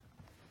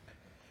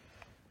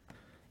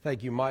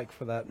Thank you, Mike,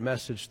 for that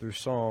message through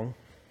song.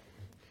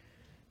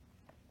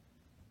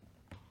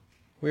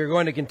 We are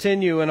going to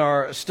continue in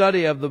our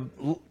study of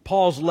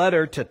Paul's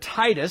letter to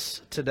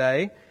Titus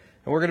today.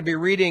 And we're going to be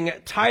reading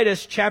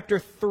Titus chapter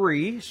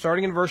 3,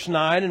 starting in verse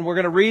 9, and we're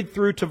going to read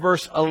through to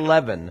verse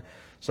 11.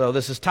 So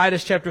this is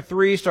Titus chapter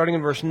 3, starting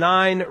in verse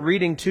 9,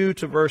 reading to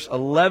verse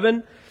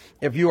 11.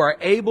 If you are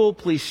able,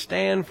 please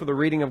stand for the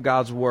reading of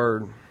God's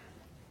Word.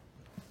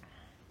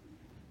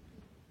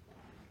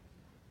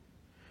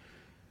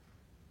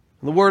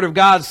 The Word of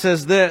God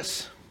says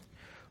this,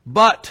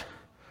 "But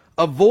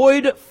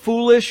avoid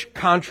foolish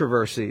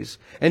controversies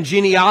and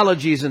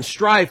genealogies and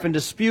strife and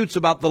disputes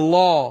about the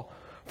law,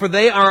 for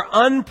they are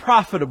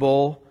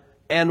unprofitable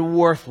and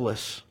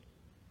worthless.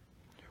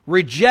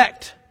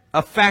 Reject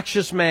a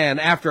factious man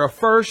after a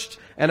first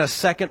and a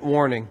second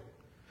warning,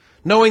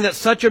 knowing that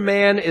such a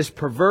man is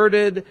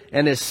perverted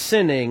and is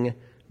sinning,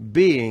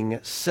 being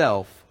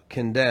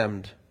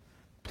self-condemned."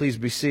 Please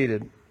be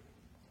seated.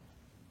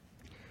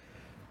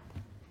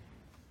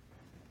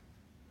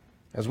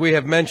 As we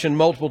have mentioned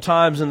multiple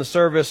times in the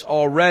service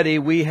already,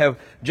 we have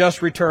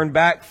just returned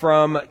back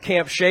from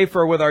Camp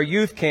Schaefer with our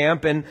youth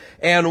camp,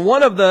 and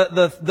one of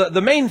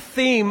the main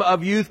theme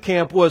of youth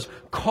camp was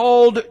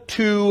called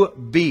to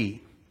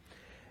be.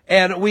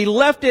 And we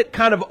left it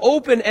kind of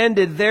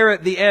open-ended there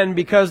at the end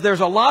because there's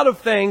a lot of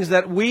things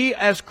that we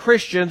as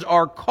Christians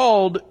are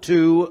called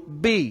to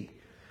be.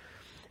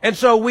 And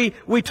so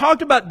we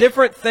talked about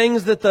different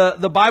things that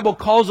the Bible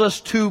calls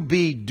us to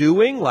be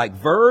doing, like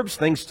verbs,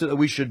 things that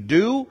we should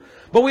do.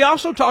 But we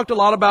also talked a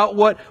lot about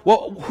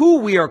who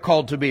we are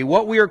called to be,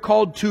 what we are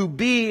called to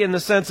be in the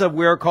sense of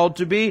we are called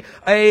to be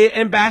an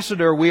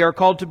ambassador. We are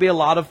called to be a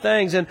lot of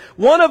things. And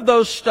one of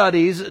those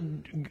studies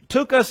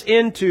took us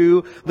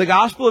into the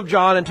Gospel of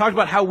John and talked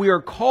about how we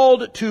are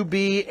called to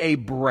be a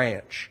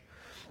branch.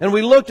 And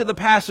we looked at the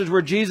passage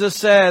where Jesus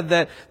said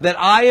that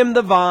I am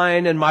the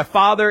vine and my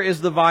Father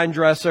is the vine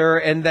dresser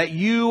and that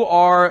you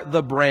are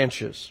the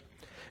branches.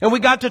 And we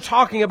got to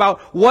talking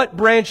about what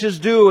branches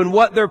do and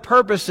what their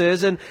purpose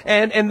is. And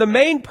the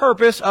main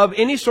purpose of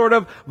any sort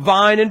of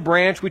vine and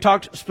branch, we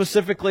talked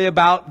specifically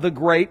about the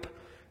grape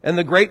and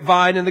the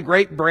grapevine and the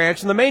grape branch.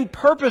 And the main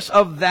purpose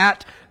of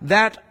that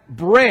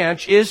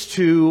branch is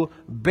to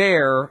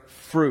bear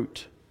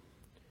fruit.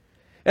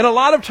 And a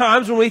lot of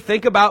times when we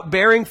think about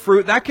bearing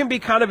fruit, that can be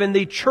kind of in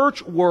the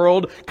church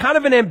world, kind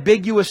of an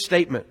ambiguous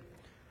statement.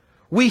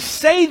 We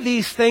say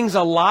these things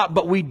a lot,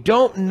 but we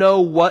don't know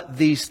what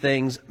these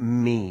things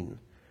mean.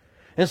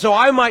 And so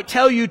I might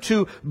tell you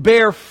to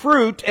bear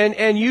fruit,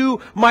 and you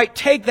might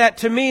take that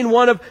to mean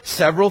one of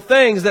several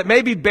things. That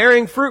maybe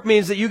bearing fruit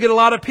means that you get a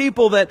lot of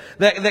people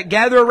that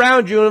gather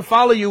around you and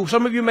follow you.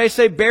 Some of you may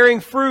say bearing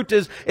fruit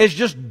is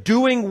just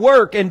doing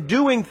work and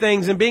doing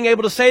things and being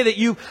able to say that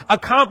you've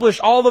accomplished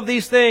all of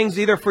these things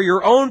either for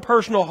your own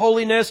personal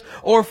holiness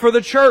or for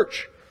the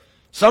church.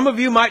 Some of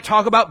you might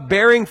talk about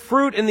bearing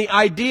fruit in the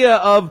idea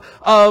of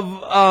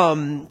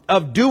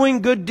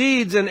doing good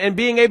deeds and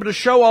being able to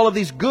show all of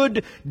these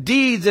good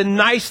deeds and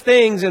nice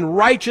things and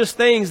righteous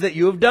things that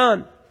you have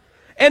done.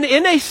 And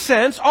in a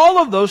sense, all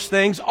of those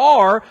things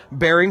are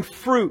bearing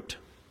fruit.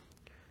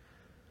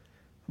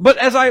 But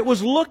as I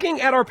was looking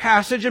at our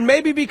passage, and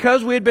maybe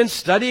because we had been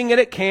studying it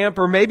at camp,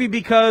 or maybe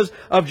because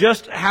of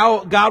just how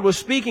God was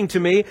speaking to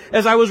me,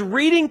 as I was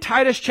reading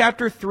Titus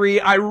chapter 3,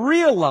 I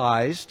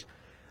realized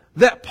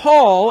that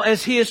Paul,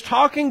 as he is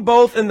talking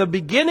both in the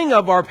beginning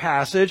of our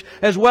passage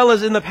as well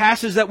as in the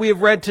passage that we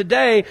have read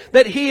today,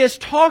 that he is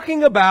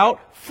talking about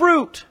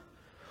fruit.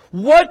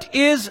 What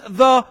is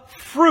the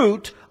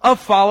fruit of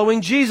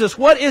following Jesus?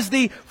 What is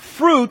the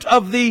fruit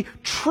of the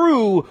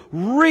true,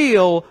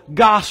 real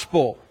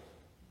gospel?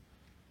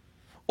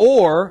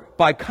 Or,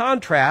 by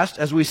contrast,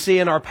 as we see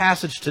in our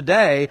passage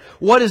today,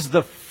 what is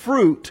the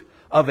fruit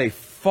of a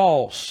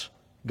false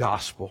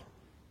gospel?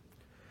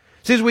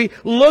 See, as we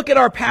look at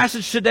our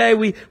passage today,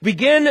 we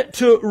begin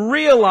to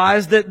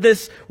realize that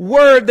this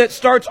word that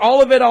starts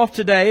all of it off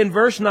today in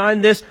verse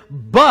 9, this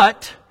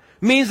 "but,"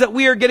 means that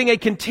we are getting a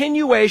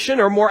continuation,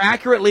 or more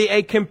accurately,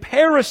 a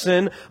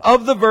comparison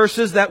of the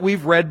verses that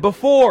we've read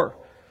before.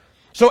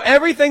 So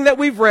everything that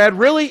we've read,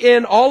 really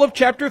in all of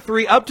chapter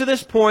 3 up to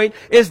this point,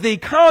 is the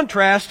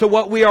contrast to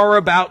what we are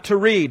about to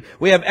read.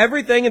 We have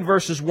everything in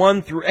verses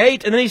 1 through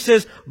 8, and then he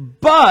says,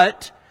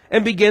 "but,"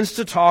 and begins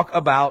to talk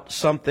about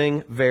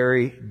something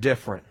very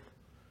different.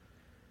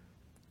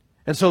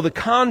 And so the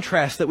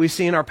contrast that we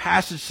see in our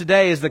passage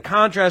today is the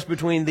contrast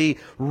between the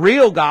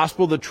real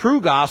gospel, the true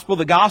gospel,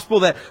 the gospel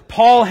that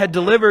Paul had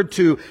delivered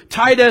to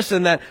Titus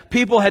and that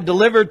people had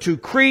delivered to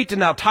Crete, and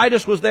now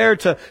Titus was there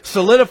to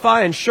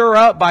solidify and shore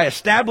up by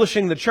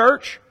establishing the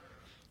church.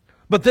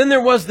 But then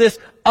there was this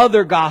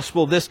other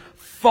gospel, this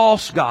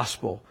false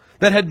gospel,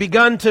 that had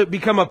begun to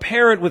become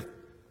apparent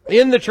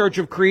in the church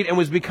of Crete and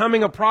was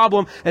becoming a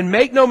problem. And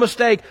make no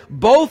mistake,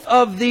 both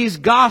of these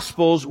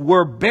gospels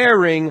were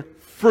bearing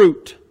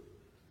fruit.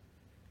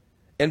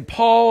 And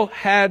Paul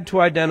had to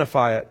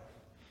identify it.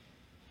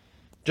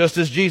 Just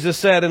as Jesus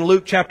said in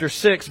Luke chapter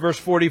 6, verse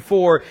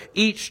 44,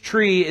 each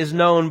tree is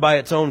known by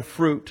its own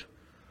fruit.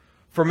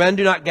 For men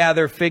do not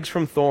gather figs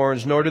from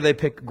thorns, nor do they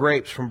pick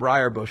grapes from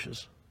briar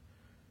bushes.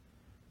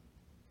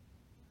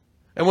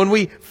 And when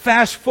we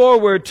fast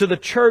forward to the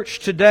church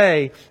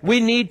today, we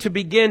need to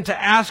begin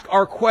to ask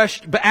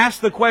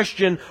the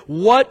question,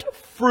 what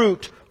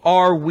fruit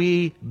are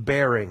we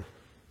bearing?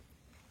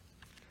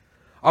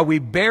 Are we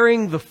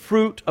bearing the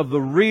fruit of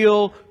the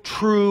real,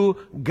 true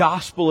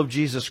gospel of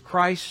Jesus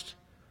Christ?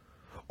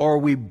 Or are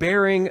we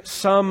bearing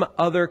some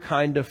other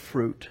kind of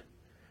fruit?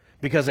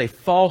 Because a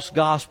false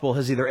gospel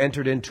has either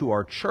entered into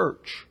our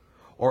church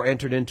or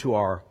entered into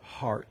our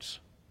hearts.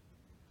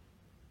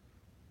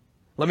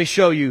 Let me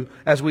show you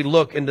as we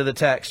look into the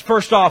text.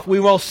 First off, we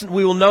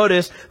will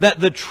notice that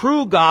the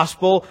true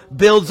gospel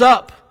builds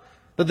up,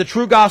 that the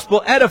true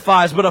gospel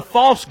edifies, but a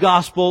false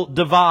gospel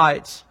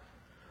divides.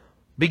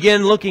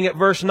 Begin looking at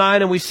verse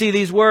 9 and we see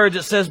these words.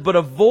 It says, "But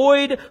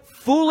avoid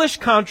foolish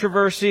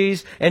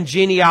controversies and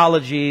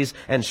genealogies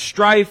and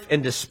strife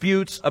and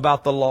disputes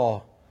about the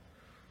law."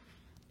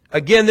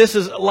 Again, this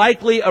is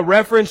likely a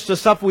reference to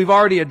stuff we've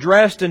already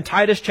addressed in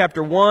Titus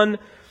chapter 1.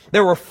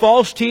 There were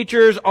false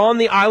teachers on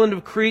the island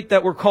of Crete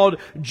that were called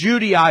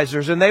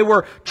Judaizers, and they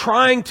were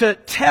trying to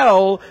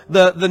tell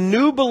the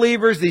new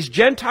believers, these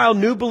Gentile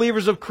new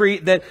believers of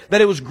Crete, that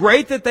it was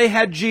great that they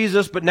had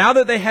Jesus, but now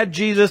that they had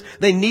Jesus,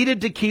 they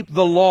needed to keep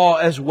the law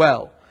as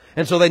well.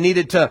 And so they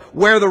needed to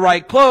wear the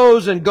right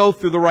clothes and go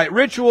through the right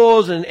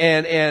rituals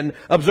and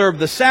observe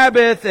the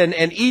Sabbath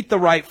and eat the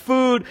right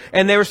food.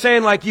 And they were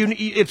saying, like,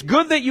 it's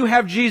good that you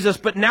have Jesus,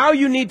 but now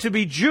you need to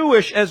be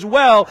Jewish as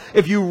well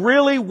if you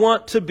really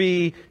want to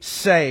be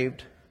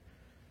saved.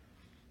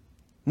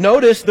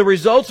 Notice the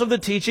results of the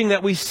teaching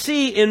that we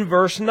see in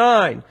verse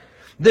 9.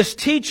 This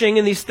teaching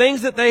and these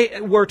things that they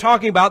were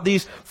talking about,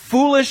 these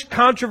foolish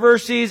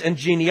controversies and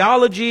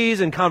genealogies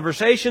and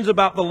conversations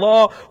about the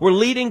law, were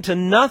leading to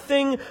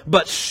nothing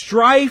but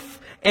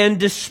strife and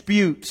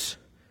disputes.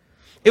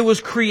 It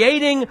was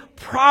creating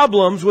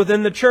problems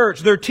within the church.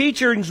 Their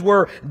teachings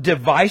were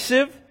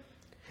divisive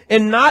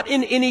and not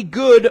in any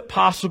good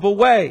possible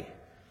way.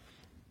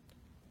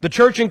 The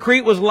church in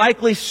Crete was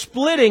likely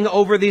splitting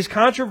over these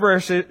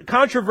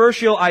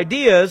controversial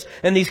ideas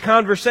and these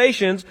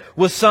conversations,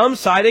 with some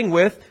siding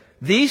with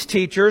these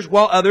teachers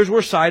while others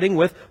were siding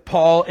with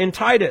Paul and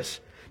Titus.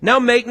 Now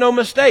make no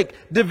mistake,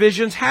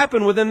 divisions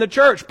happen within the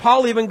church.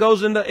 Paul even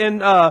goes in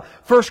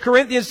 1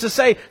 Corinthians to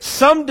say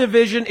some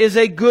division is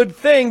a good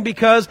thing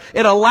because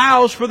it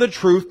allows for the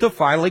truth to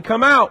finally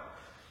come out.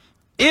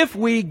 If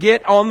we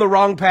get on the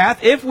wrong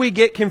path, if we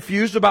get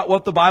confused about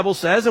what the Bible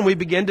says and we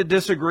begin to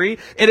disagree,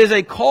 it is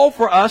a call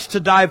for us to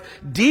dive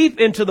deep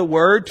into the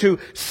Word, to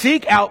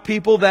seek out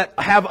people that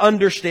have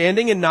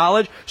understanding and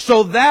knowledge,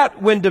 so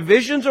that when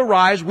divisions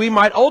arise, we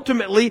might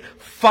ultimately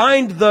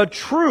find the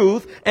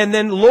truth, and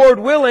then, Lord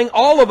willing,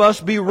 all of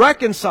us be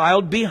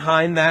reconciled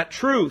behind that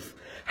truth.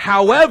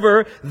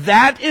 However,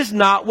 that is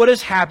not what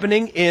is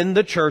happening in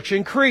the church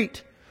in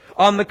Crete.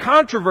 On the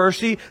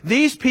controversy,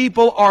 these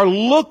people are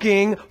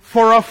looking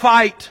for a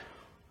fight.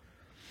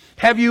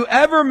 Have you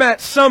ever met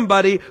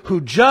somebody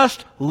who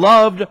just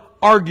loved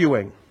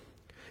arguing?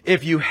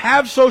 If you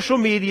have social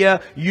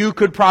media, you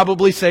could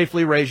probably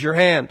safely raise your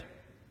hand.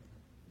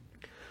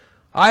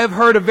 I have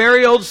heard a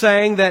very old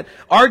saying that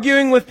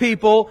arguing with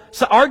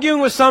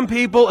some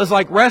people is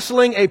like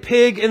wrestling a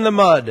pig in the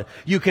mud.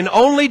 You can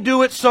only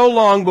do it so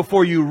long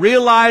before you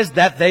realize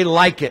that they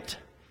like it.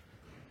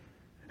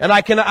 And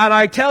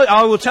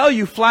I will tell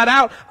you flat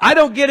out, I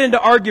don't get into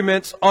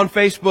arguments on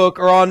Facebook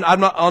or I'm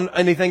not on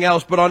anything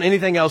else, but on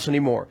anything else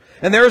anymore.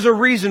 And there is a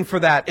reason for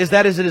that, it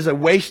is a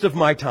waste of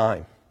my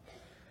time.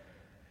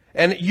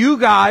 And you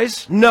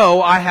guys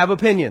know I have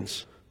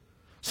opinions.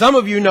 Some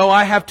of you know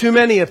I have too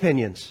many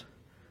opinions.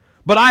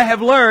 But I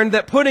have learned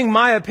that putting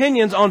my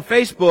opinions on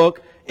Facebook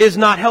is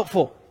not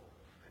helpful.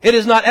 It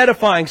is not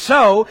edifying.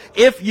 So,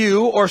 if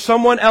you or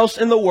someone else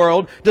in the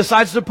world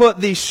decides to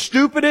put the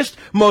stupidest,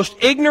 most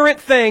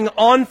ignorant thing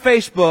on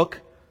Facebook,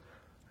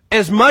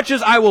 as much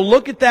as I will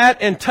look at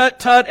that and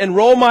tut-tut and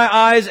roll my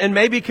eyes and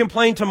maybe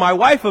complain to my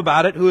wife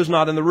about it, who is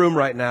not in the room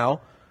right now,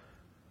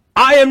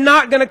 I am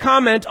not going to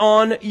comment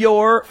on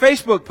your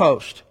Facebook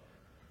post.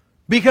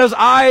 Because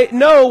I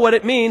know what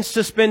it means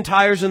to spin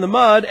tires in the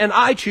mud, and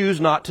I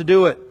choose not to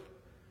do it.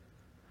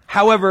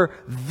 However,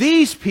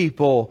 these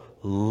people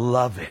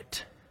love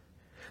it.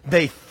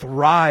 They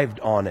thrived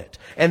on it.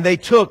 And they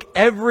took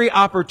every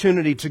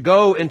opportunity to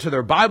go into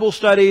their Bible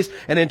studies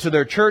and into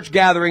their church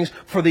gatherings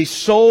for the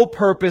sole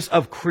purpose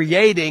of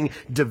creating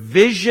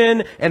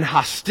division and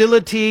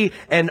hostility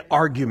and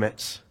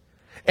arguments.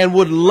 And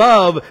would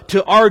love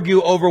to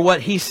argue over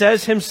what he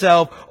says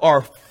himself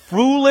are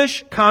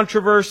foolish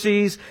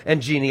controversies and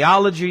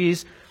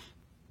genealogies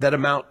that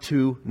amount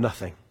to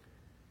nothing.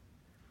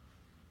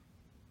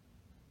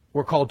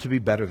 We're called to be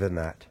better than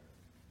that.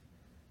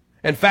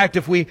 In fact,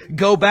 if we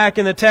go back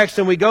in the text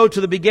and we go to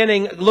the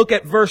beginning, look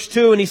at verse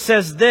 2, and he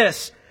says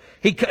this.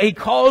 He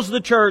calls the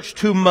church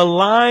to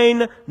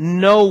malign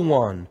no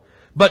one,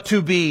 but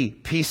to be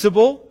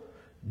peaceable,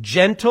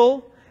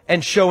 gentle,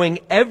 and showing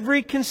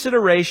every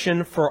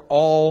consideration for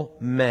all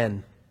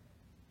men.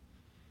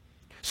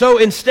 So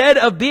instead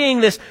of being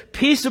this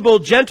peaceable,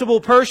 gentle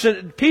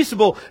person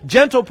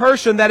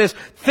that is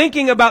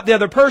thinking about the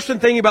other person,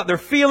 thinking about their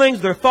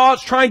feelings, their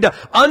thoughts, trying to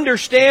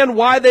understand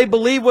why they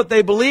believe what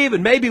they believe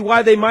and maybe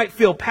why they might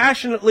feel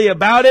passionately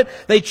about it,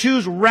 they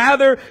choose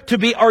rather to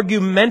be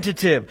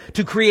argumentative,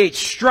 to create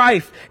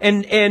strife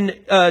and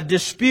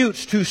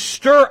disputes, to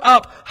stir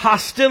up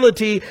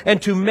hostility,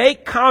 and to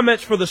make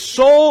comments for the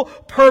sole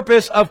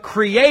purpose of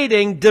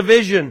creating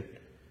division.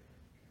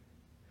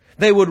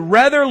 They would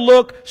rather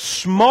look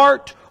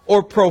smart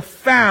or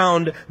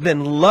profound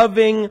than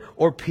loving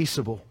or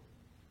peaceable.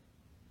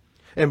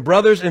 And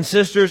brothers and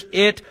sisters,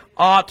 it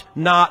ought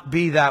not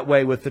be that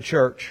way with the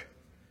church.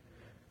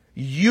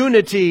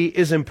 Unity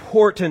is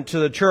important to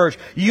the church.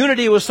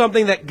 Unity was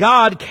something that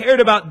God cared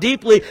about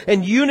deeply,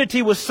 and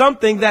unity was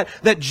something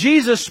that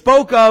Jesus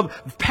spoke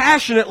of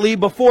passionately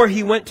before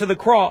He went to the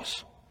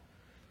cross.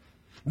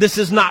 This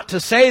is not to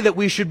say that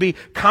we should be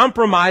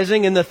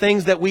compromising in the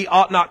things that we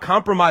ought not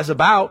compromise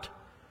about.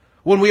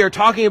 When we are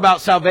talking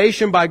about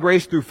salvation by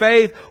grace through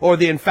faith, or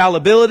the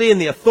infallibility and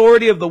the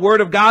authority of the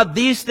Word of God,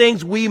 these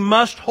things we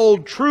must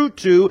hold true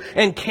to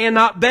and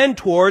cannot bend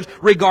towards,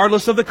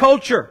 regardless of the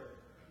culture.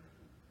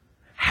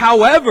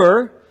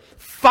 However,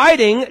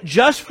 fighting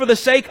just for the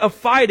sake of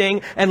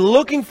fighting and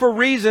looking for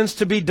reasons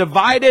to be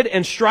divided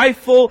and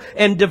strifeful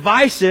and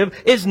divisive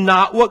is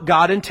not what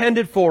God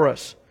intended for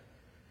us.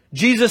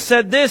 Jesus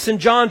said this in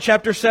John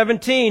chapter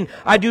 17,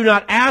 "I do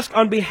not ask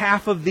on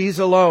behalf of these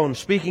alone,"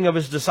 speaking of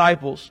His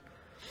disciples,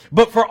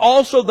 "but for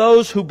also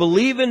those who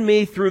believe in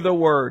me through the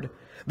word,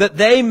 that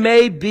they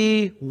may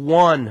be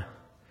one,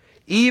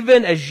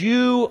 even as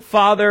you,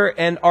 Father,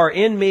 and are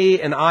in me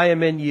and I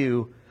am in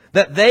you,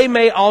 that they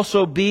may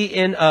also be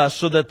in us,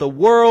 so that the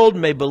world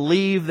may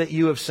believe that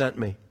you have sent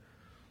me."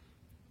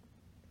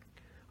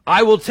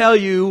 I will tell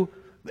you,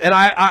 and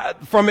I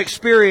from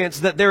experience,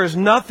 that there is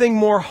nothing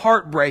more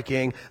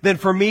heartbreaking than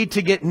for me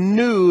to get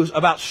news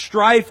about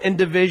strife and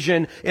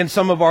division in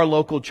some of our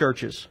local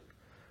churches.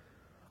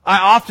 I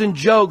often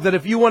joke that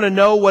if you want to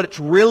know what's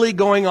really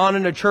going on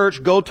in a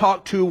church, go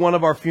talk to one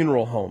of our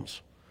funeral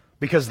homes.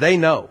 Because they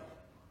know.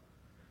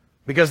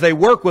 Because they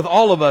work with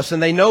all of us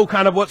and they know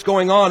kind of what's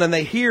going on and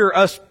they hear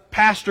us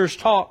pastors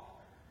talk.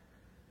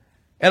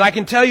 And I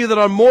can tell you that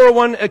on more than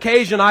one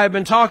occasion I have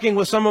been talking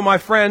with some of my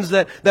friends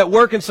that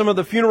work in some of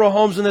the funeral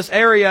homes in this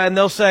area, and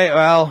they'll say,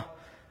 well,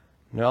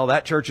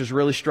 that church is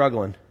really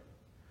struggling.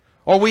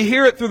 Or we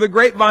hear it through the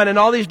grapevine in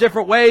all these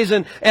different ways,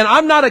 and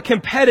I'm not a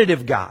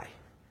competitive guy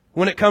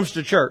when it comes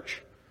to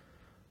church.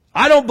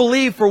 I don't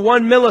believe for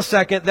 1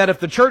 millisecond that if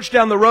the church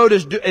down the road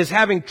is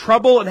having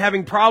trouble and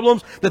having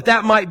problems,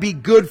 that might be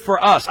good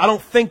for us. I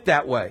don't think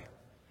that way.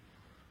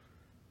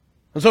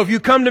 And so if you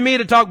come to me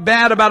to talk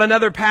bad about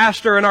another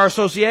pastor in our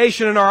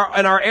association, in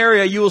our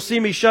area, you will see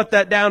me shut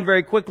that down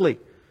very quickly.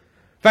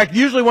 In fact,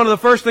 usually one of the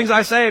first things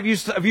I say, if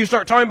you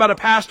start talking about a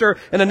pastor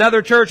in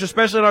another church,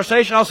 especially in our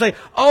station, I'll say,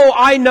 "Oh,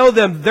 I know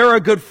them. They're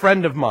a good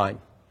friend of mine."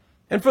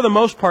 And for the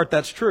most part,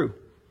 that's true.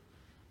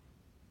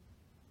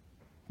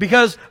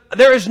 Because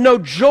there is no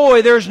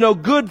joy, there is no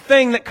good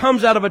thing that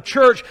comes out of a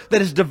church that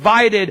is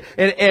divided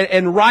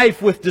and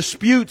rife with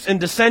disputes and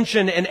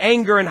dissension and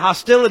anger and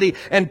hostility.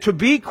 And to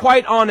be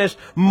quite honest,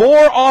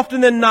 more often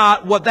than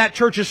not, what that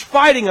church is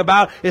fighting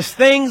about is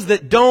things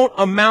that don't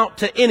amount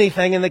to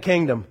anything in the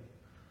kingdom.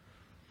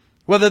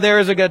 Whether there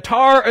is a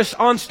guitar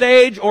on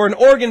stage or an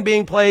organ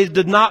being played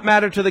does not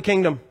matter to the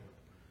kingdom.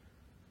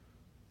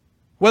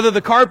 Whether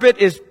the carpet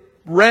is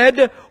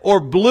red or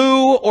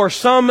blue or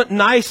some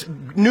nice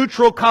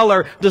neutral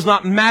color does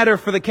not matter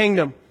for the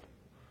kingdom.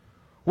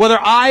 Whether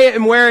I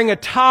am wearing a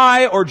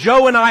tie or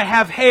Joe and I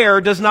have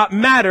hair does not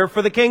matter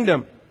for the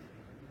kingdom.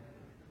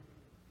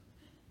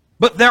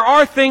 But there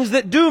are things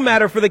that do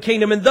matter for the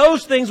kingdom, and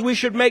those things we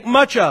should make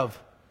much of.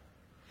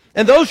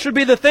 And those should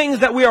be the things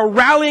that we are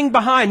rallying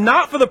behind,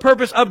 not for the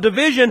purpose of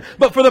division,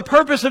 but for the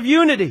purpose of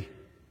unity.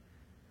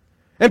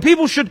 And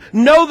people should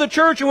know the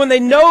church, and when they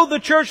know the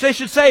church, they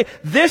should say,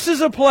 this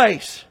is a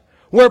place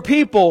where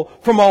people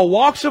from all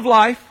walks of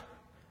life,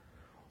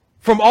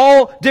 from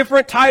all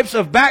different types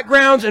of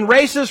backgrounds and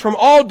races, from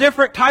all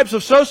different types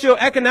of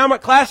socioeconomic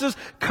classes,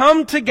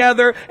 come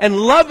together and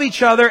love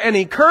each other and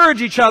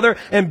encourage each other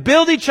and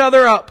build each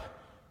other up.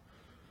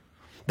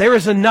 There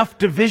is enough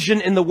division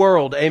in the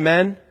world,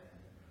 amen?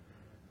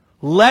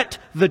 Let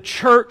the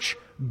church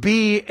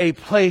be a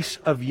place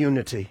of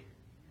unity.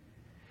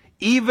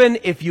 Even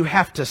if you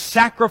have to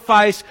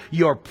sacrifice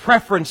your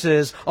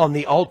preferences on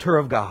the altar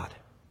of God.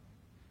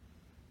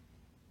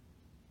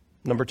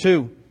 Number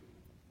 2,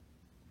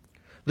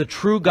 the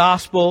true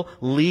gospel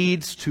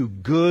leads to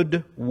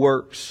good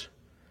works.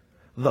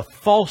 The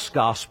false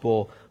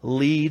gospel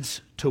leads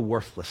to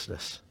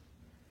worthlessness.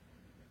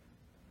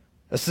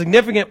 A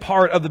significant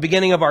part of the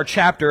beginning of our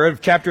chapter,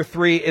 of chapter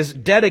 3, is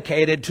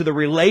dedicated to the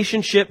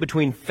relationship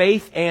between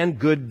faith and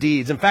good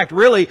deeds. In fact,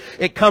 really,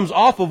 it comes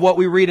off of what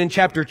we read in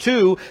chapter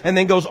 2 and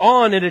then goes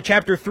on into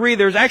chapter 3.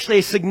 There's actually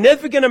a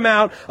significant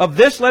amount of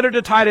this letter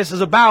to Titus is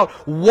about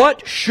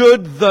what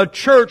should the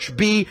church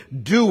be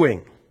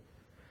doing.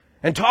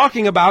 and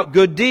talking about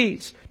good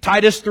deeds.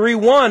 Titus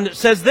 3:1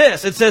 says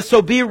this. It says,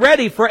 so be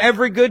ready for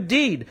every good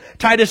deed.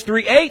 Titus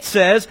 3:8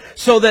 says,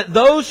 so that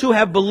those who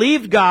have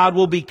believed God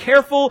will be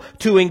careful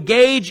to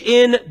engage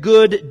in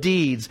good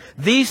deeds.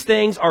 These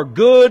things are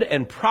good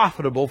and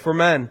profitable for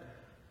men.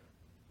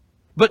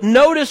 But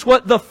notice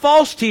what the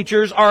false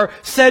teachers are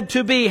said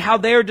to be, how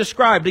they are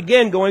described.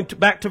 Again,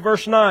 back to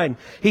verse 9.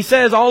 He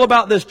says all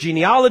about this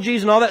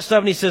genealogies and all that stuff,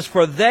 and he says,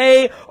 for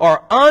they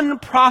are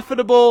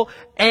unprofitable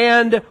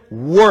and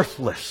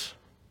worthless.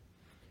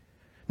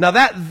 Now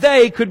that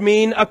they could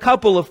mean a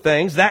couple of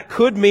things. That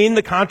could mean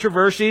the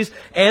controversies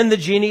and the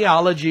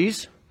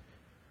genealogies.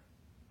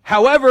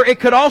 However, it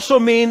could also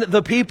mean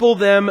the people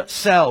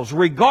themselves.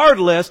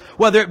 Regardless,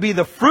 whether it be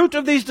the fruit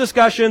of these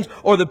discussions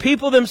or the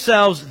people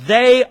themselves,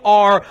 they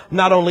are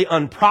not only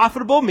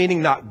unprofitable,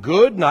 meaning not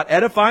good, not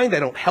edifying, they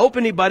don't help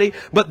anybody,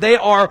 but they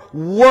are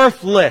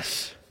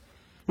worthless.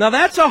 Now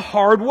that's a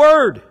hard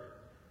word.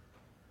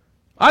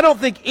 I don't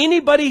think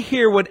anybody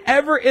here would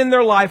ever in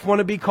their life want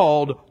to be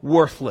called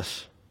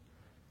worthless.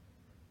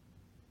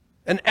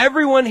 And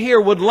everyone here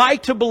would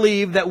like to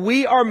believe that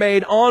we are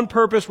made on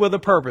purpose with a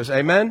purpose.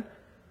 Amen?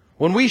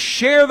 When we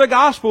share the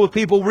gospel with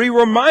people, we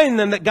remind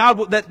them that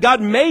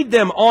God made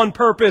them on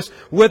purpose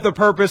with a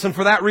purpose, and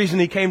for that reason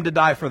He came to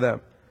die for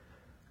them.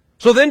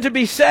 So then to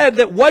be said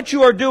that what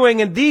you are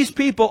doing and these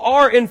people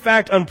are in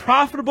fact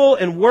unprofitable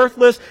and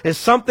worthless is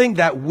something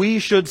that we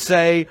should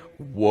say,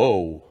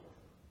 whoa.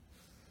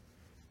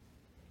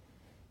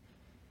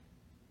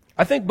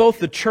 I think both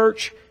the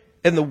church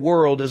and the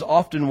world is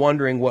often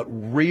wondering what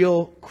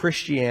real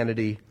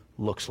Christianity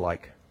looks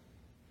like.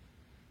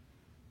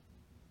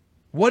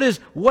 What is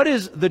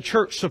the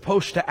church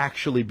supposed to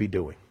actually be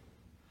doing?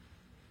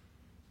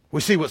 We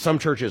see what some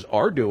churches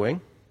are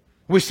doing.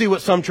 We see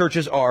what some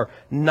churches are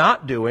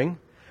not doing.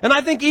 And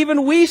I think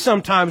even we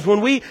sometimes, when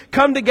we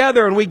come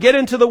together and we get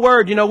into the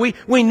Word,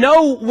 we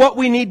know what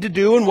we need to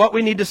do and what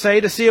we need to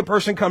say to see a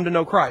person come to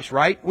know Christ,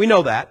 right? We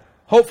know that.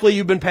 Hopefully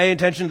you've been paying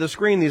attention to the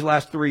screen these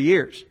last 3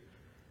 years.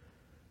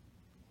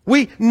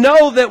 We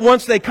know that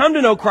once they come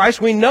to know Christ,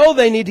 we know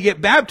they need to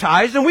get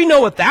baptized, and we know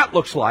what that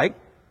looks like.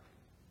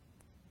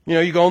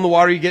 You go in the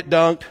water, you get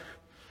dunked.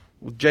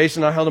 With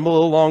Jason, I held him a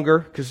little longer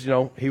because,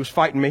 he was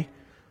fighting me.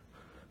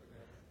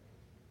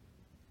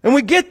 And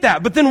we get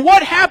that. But then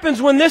what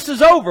happens when this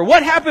is over?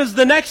 What happens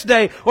the next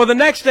day or the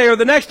next day or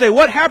the next day?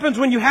 What happens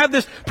when you have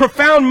this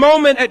profound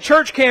moment at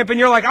church camp and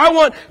you're like, I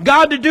want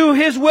God to do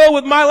His will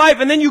with my life,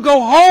 and then you go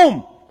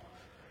home?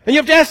 And you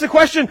have to ask the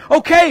question,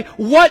 okay,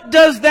 what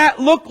does that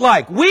look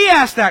like? We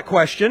ask that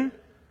question.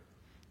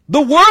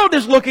 The world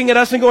is looking at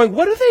us and going,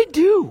 what do they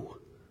do?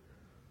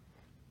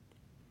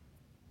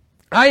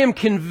 I am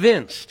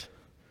convinced,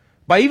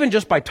 even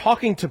just by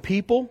talking to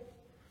people,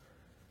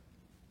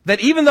 that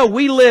even though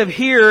we live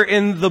here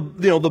in the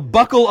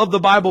buckle of the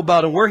Bible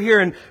Belt, and we're here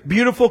in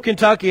beautiful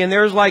Kentucky, and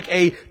there's like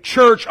a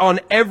church on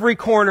every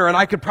corner, and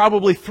I could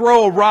probably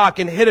throw a rock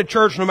and hit a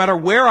church no matter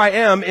where I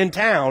am in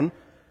town,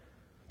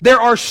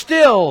 there are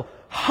still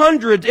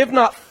hundreds, if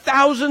not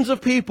thousands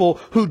of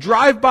people who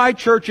drive by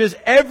churches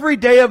every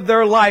day of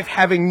their life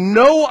having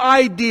no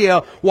idea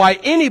why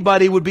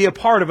anybody would be a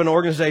part of an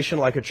organization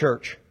like a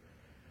church.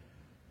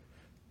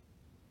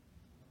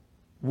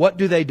 What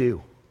do they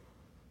do?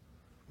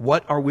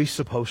 What are we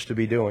supposed to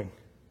be doing?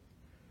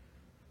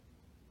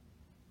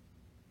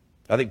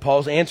 I think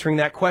Paul's answering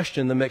that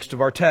question in the midst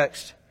of our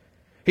text.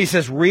 He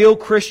says real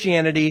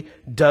Christianity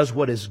does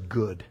what is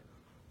good.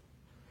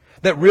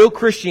 That real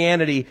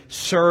Christianity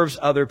serves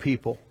other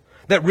people.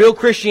 That real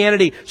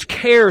Christianity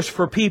cares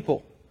for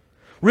people.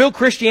 Real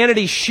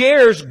Christianity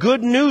shares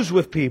good news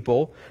with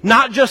people,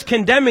 not just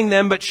condemning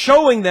them, but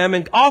showing them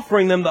and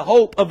offering them the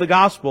hope of the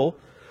gospel.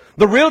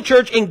 The real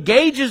church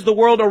engages the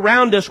world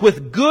around us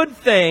with good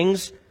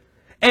things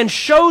and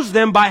shows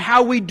them by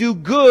how we do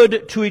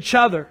good to each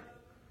other.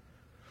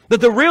 That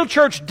the real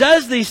church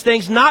does these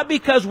things not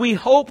because we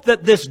hope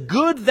that this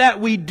good that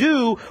we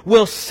do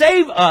will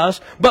save us,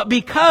 but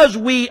because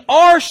we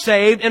are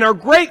saved and are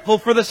grateful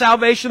for the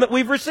salvation that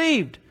we've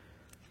received.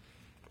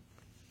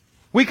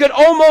 We could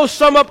almost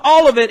sum up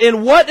all of it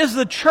in what is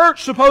the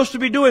church supposed to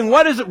be doing?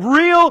 What is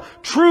real,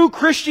 true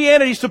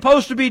Christianity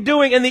supposed to be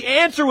doing? And the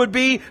answer would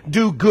be,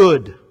 do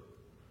good.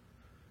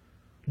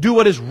 Do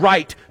what is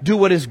right. Do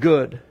what is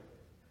good.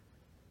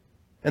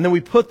 And then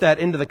we put that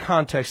into the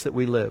context that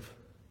we live.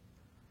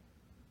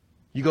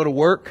 You go to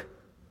work,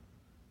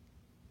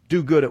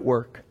 do good at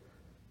work.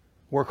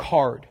 Work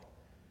hard.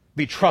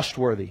 Be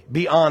trustworthy.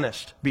 Be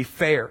honest. Be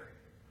fair.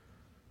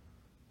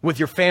 With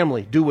your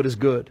family, do what is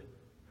good.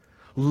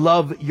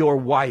 Love your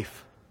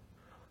wife.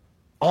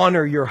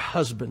 Honor your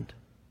husband.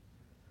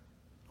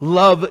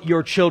 Love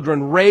your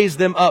children. Raise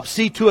them up.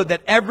 See to it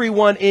that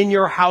everyone in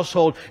your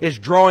household is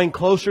drawing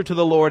closer to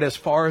the Lord as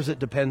far as it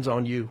depends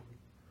on you.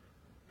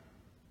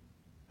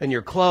 And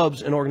your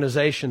clubs and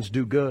organizations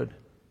do good.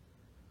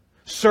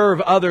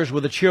 Serve others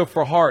with a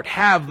cheerful heart.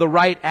 Have the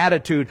right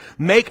attitude.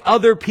 Make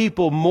other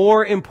people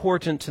more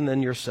important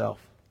than yourself.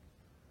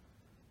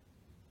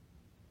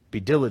 Be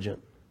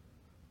diligent.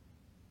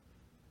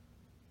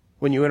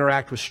 when you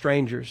interact with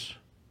strangers,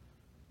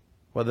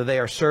 whether they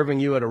are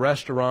serving you at a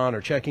restaurant or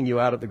checking you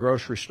out at the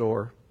grocery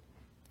store.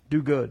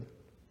 Do good.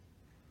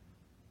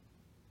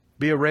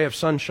 Be a ray of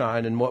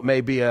sunshine in what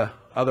may be a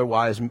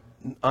otherwise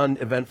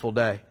uneventful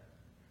day.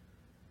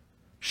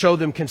 Show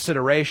them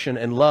consideration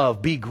and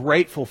love. Be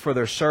grateful for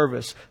their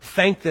service.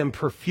 Thank them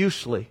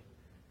profusely.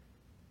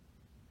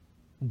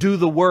 Do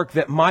the work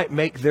that might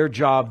make their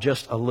job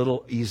just a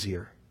little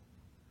easier.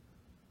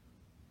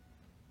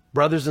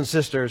 Brothers and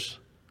sisters,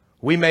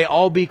 we may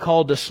all be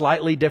called to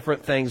slightly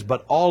different things,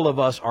 but all of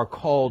us are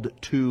called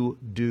to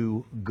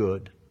do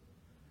good,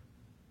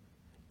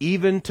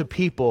 even to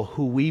people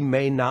who we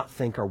may not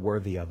think are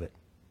worthy of it.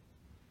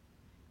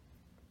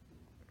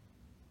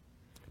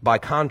 By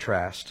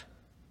contrast,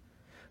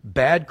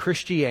 bad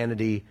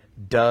Christianity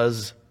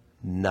does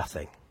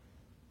nothing.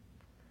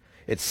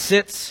 It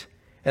sits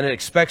and it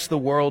expects the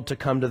world to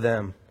come to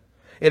them.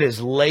 It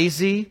is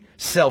lazy,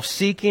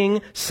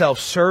 self-seeking,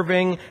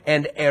 self-serving,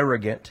 and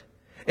arrogant.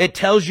 It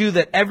tells you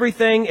that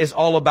everything is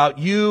all about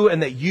you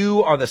and that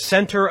you are the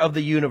center of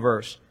the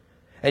universe.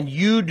 And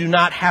you do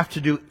not have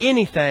to do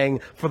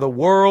anything for the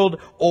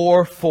world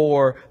or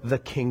for the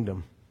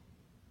kingdom.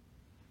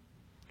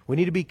 We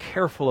need to be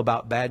careful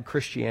about bad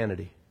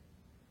Christianity.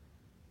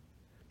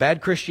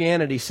 Bad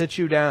Christianity sits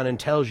you down and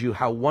tells you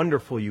how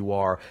wonderful you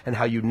are and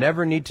how you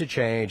never need to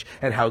change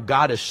and how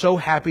God is so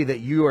happy that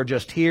you are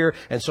just here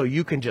and so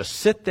you can just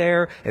sit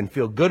there and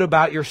feel good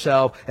about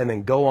yourself and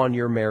then go on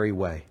your merry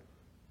way.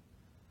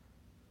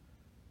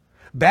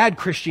 Bad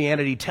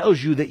Christianity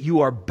tells you that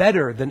you are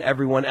better than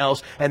everyone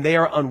else and they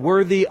are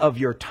unworthy of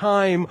your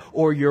time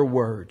or your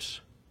words.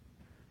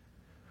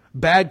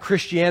 Bad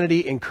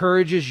Christianity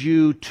encourages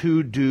you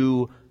to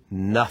do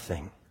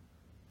nothing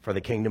for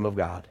the kingdom of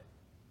God,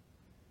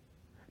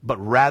 but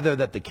rather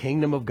that the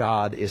kingdom of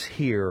God is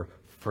here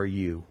for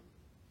you.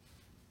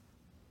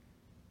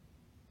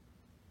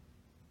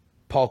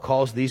 Paul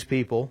calls these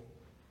people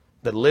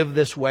that live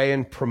this way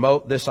and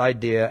promote this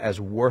idea as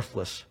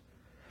worthless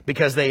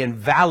because they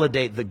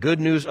invalidate the good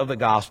news of the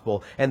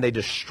gospel and they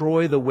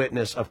destroy the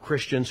witness of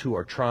Christians who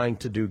are trying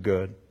to do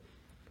good.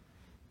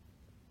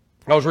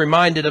 I was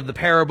reminded of the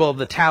parable of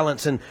the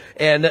talents and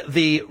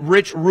the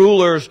rich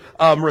ruler's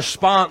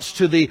response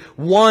to the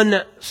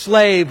one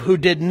slave who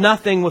did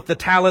nothing with the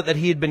talent that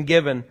he had been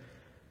given.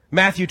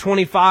 Matthew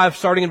 25,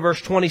 starting in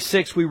verse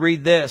 26, we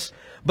read this.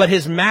 But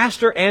his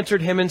master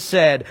answered him and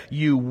said,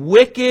 "You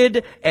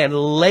wicked and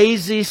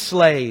lazy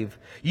slave.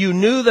 You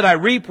knew that I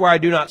reap where I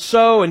do not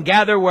sow and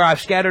gather where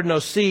I've scattered no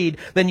seed.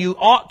 Then you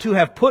ought to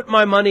have put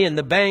my money in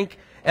the bank,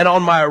 and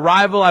on my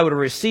arrival I would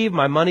receive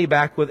my money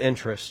back with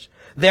interest.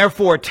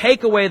 Therefore,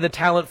 take away the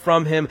talent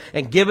from him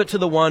and give it to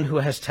the one who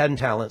has 10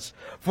 talents.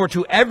 For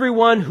to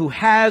everyone who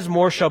has,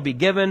 more shall be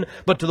given,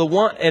 but to the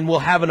one, and will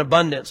have an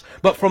abundance.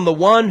 But from the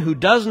one who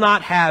does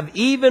not have,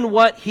 even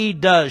what he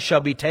does shall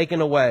be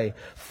taken away.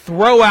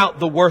 Throw out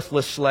the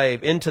worthless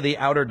slave into the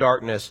outer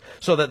darkness,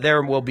 so that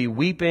there will be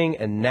weeping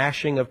and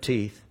gnashing of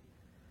teeth."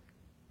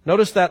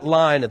 Notice that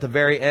line at the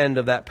very end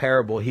of that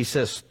parable. He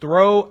says,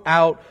 "Throw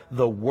out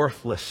the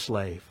worthless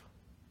slave."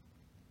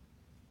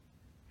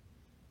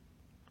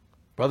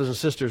 Brothers and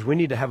sisters, we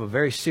need to have a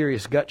very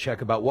serious gut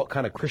check about what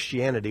kind of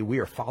Christianity we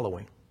are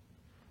following.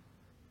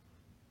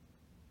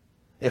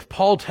 If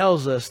Paul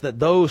tells us that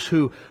those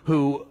who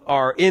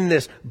are in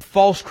this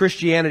false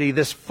Christianity,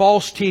 this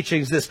false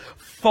teachings, this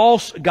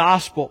false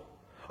gospel,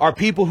 are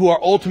people who are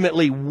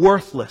ultimately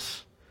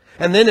worthless.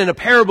 And then in a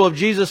parable of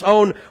Jesus'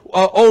 own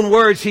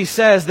words, he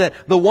says that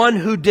the one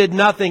who did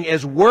nothing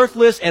is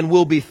worthless and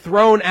will be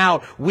thrown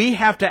out. We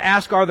have to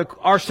ask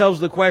ourselves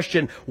the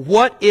question,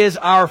 what is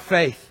our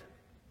faith?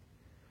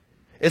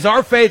 Is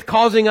our faith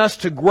causing us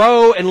to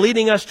grow and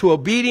leading us to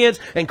obedience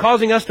and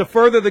causing us to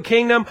further the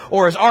kingdom?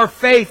 Or is our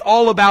faith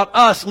all about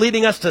us,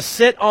 leading us to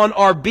sit on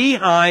our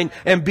behind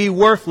and be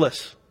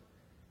worthless?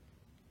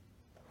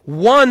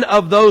 One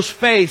of those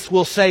faiths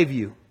will save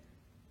you.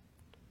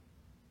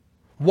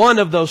 One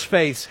of those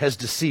faiths has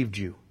deceived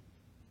you.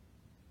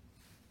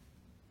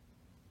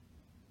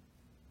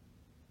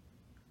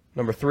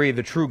 Number 3,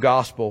 the true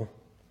gospel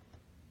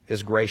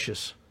is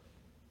gracious.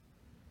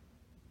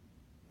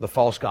 The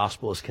false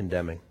gospel is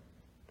condemning.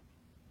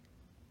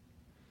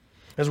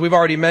 As we've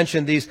already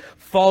mentioned, these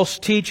false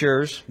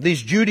teachers,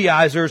 these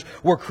Judaizers,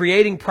 were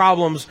creating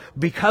problems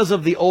because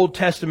of the Old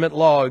Testament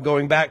law.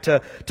 Going back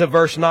to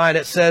verse 9,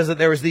 it says that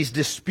there was these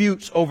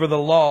disputes over the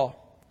law.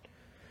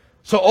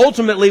 So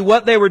ultimately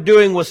what they were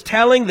doing was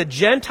telling the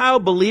Gentile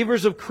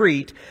believers of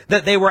Crete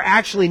that they were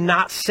actually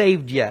not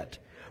saved yet,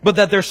 but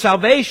that their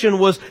salvation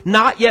was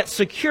not yet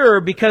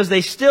secure because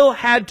they still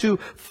had to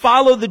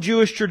follow the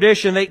Jewish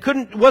tradition.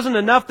 It wasn't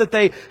enough that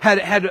they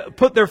had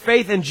put their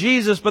faith in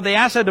Jesus, but they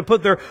also had to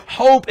put their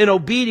hope in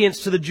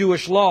obedience to the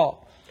Jewish law.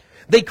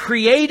 They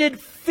created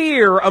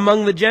fear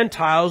among the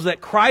Gentiles that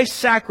Christ's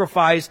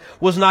sacrifice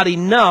was not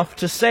enough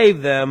to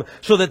save them,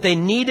 so that they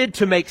needed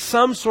to make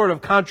some sort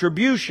of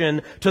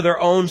contribution to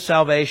their own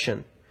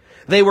salvation.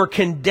 They were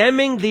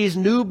condemning these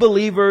new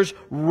believers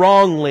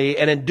wrongly,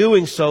 and in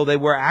doing so, they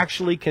were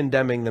actually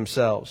condemning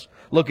themselves.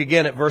 Look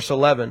again at verse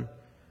 11.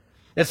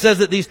 It says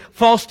that these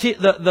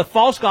the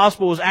false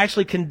gospel was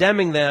actually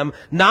condemning them,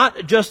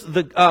 not just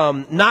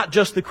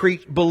the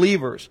Crete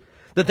believers.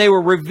 That they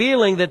were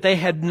revealing that they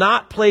had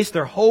not placed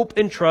their hope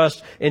and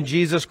trust in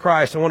Jesus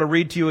Christ. I want to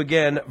read to you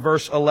again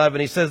verse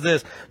 11. He says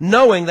this,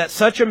 knowing that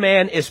such a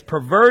man is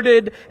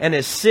perverted and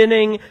is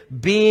sinning,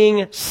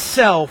 being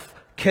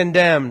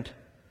self-condemned.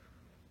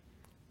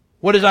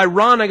 What is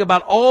ironic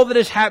about all that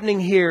is happening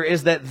here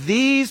is that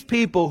these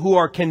people who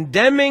are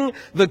condemning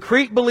the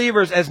Crete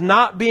believers as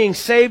not being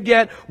saved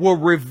yet were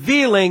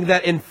revealing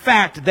that in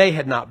fact they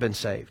had not been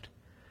saved.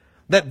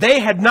 That they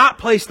had not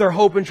placed their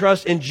hope and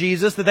trust in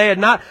Jesus, that they had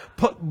not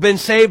been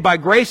saved by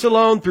grace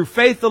alone, through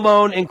faith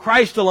alone, in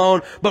Christ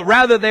alone, but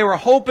rather they were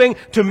hoping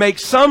to make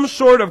some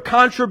sort of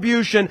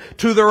contribution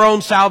to their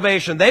own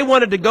salvation. They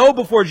wanted to go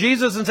before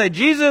Jesus and say,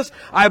 Jesus,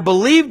 I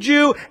believed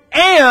you,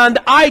 and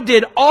I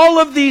did all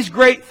of these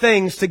great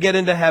things to get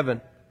into heaven.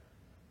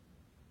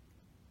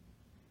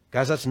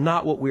 Guys, that's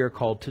not what we are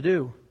called to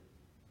do.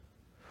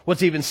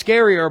 What's even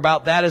scarier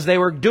about that is they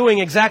were doing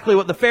exactly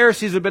what the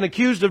Pharisees had been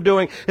accused of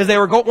doing, is they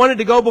wanted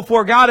to go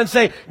before God and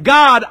say,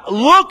 God,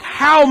 look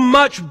how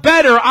much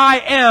better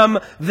I am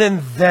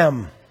than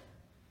them.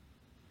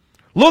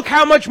 Look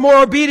how much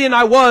more obedient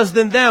I was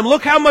than them.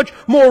 Look how much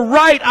more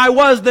right I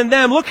was than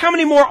them. Look how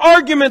many more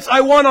arguments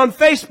I won on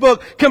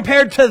Facebook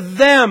compared to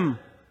them.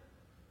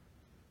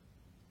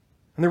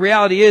 And the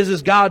reality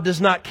is God does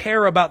not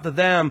care about the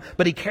them,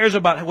 but He cares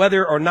about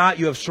whether or not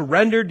you have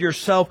surrendered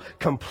yourself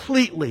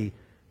completely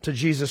to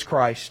Jesus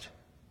Christ.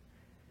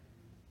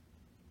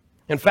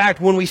 In fact,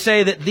 when we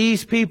say that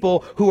these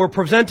people who are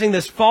presenting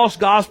this false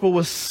gospel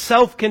was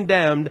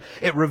self-condemned,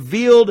 it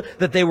revealed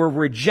that they were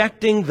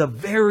rejecting the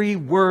very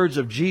words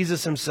of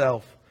Jesus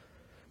Himself.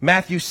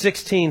 Matthew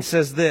 16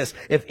 says this,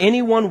 if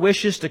anyone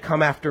wishes to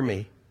come after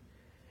me,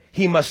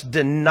 he must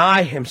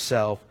deny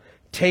himself,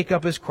 take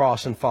up his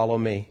cross and follow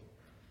me.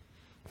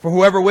 For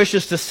whoever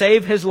wishes to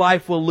save his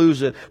life will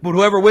lose it, but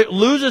whoever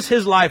loses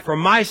his life for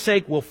my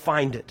sake will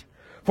find it.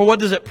 For what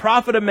does it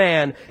profit a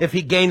man if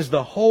he gains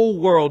the whole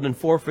world and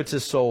forfeits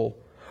his soul?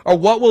 Or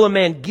what will a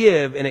man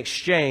give in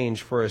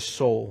exchange for his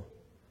soul?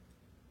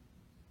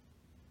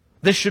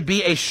 This should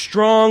be a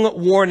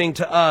strong warning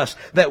to us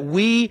that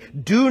we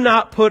do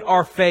not put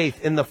our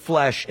faith in the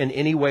flesh in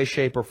any way,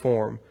 shape, or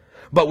form,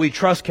 but we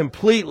trust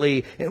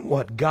completely in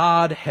what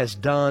God has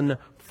done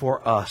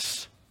for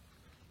us.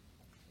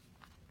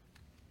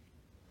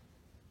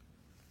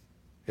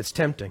 It's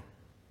tempting.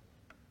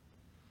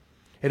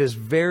 It is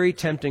very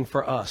tempting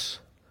for us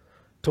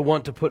to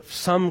want to put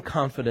some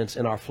confidence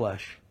in our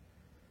flesh,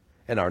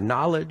 in our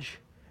knowledge,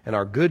 in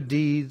our good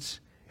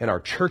deeds, in our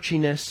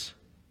churchiness.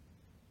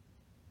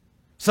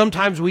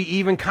 Sometimes we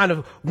even kind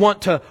of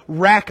want to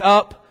rack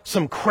up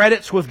some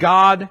credits with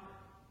God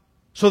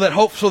so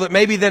that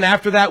maybe then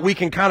after that we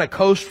can kind of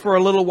coast for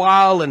a little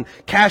while and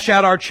cash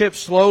out our chips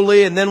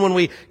slowly, and then when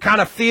we kind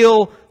of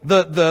feel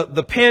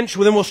the pinch,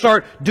 well, then we'll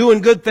start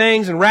doing good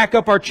things and rack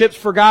up our chips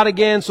for God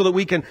again so that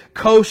we can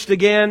coast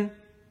again.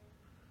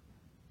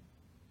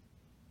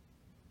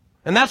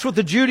 And that's what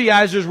the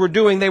Judaizers were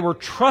doing. They were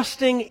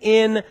trusting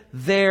in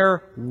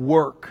their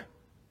work.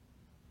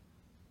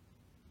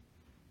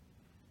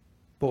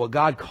 But what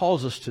God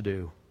calls us to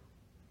do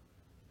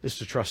is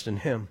to trust in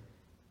Him.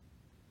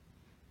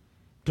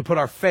 To put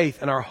our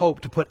faith and our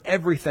hope, to put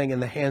everything in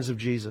the hands of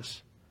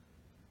Jesus,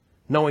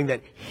 knowing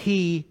that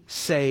He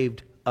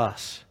saved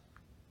us.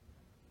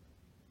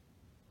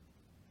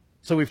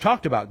 So we've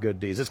talked about good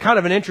deeds. It's kind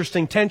of an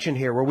interesting tension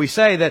here where we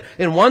say that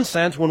in one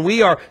sense, when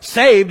we are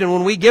saved and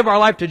when we give our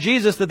life to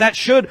Jesus, that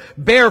should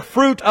bear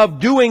fruit of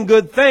doing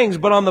good things.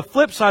 But on the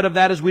flip side of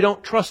that is we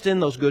don't trust in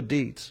those good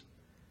deeds.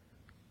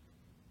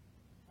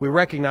 We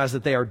recognize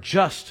that they are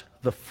just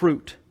the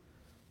fruit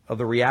of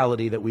the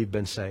reality that we've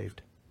been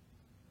saved.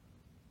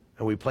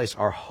 And we place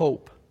our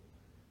hope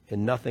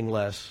in nothing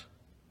less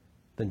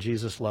than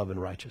Jesus' love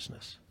and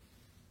righteousness.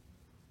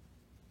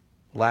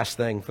 Last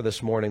thing for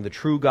this morning, the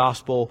true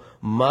gospel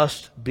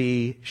must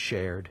be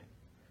shared,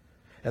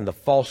 and the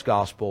false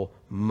gospel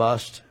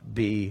must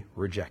be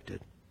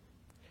rejected.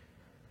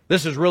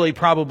 This is really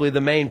probably the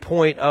main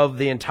point of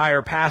the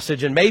entire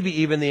passage, and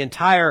maybe even the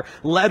entire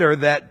letter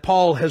that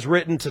Paul has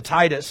written to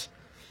Titus.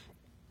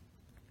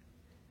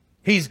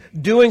 He's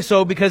doing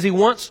so because he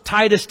wants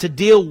Titus to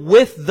deal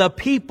with the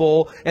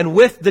people and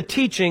with the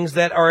teachings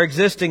that are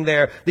existing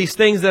there. These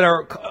things that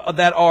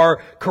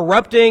are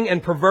corrupting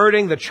and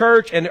perverting the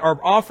church and are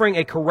offering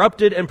a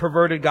corrupted and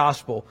perverted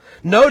gospel.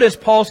 Notice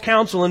Paul's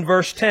counsel in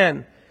verse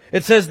 10.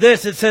 It says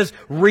this, it says,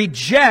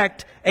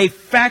 reject a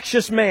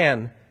factious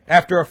man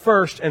after a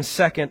first and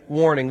second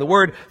warning. The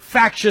word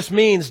factious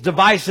means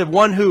divisive,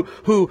 one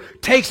who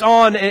takes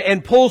on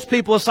and pulls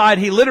people aside.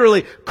 He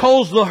literally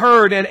culls the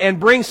herd and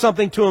brings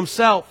something to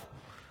himself.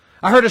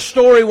 I heard a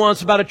story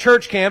once about a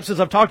church camp,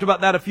 since I've talked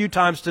about that a few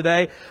times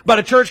today, about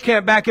a church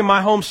camp back in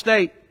my home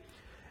state.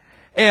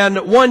 And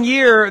one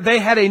year they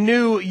had a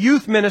new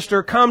youth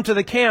minister come to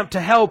the camp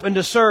to help and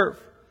to serve.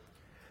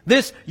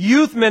 This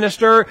youth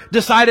minister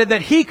decided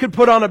that he could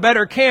put on a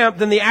better camp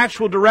than the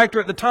actual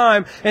director at the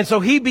time, and so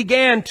he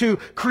began to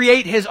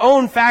create his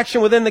own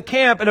faction within the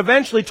camp and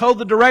eventually told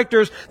the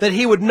directors that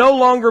he would no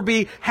longer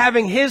be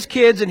having his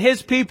kids and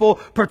his people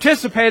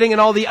participating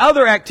in all the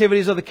other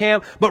activities of the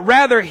camp, but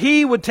rather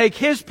he would take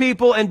his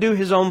people and do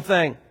his own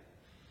thing.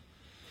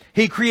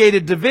 He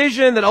created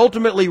division that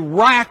ultimately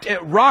rocked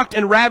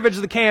and ravaged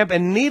the camp,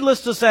 and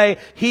needless to say,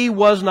 he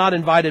was not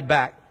invited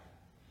back.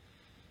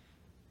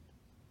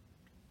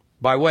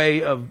 By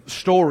way of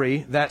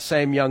story, that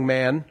same young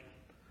man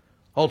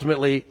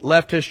ultimately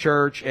left his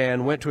church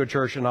and went to a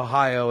church in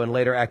Ohio, and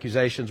later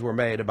accusations were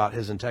made about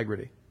his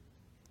integrity.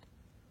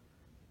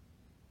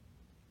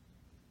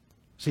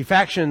 See,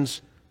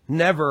 factions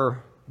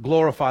never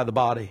glorify the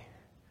body.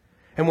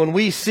 And when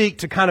we seek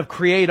to kind of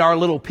create our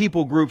little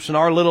people groups and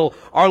our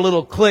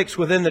little cliques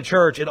within the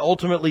church, it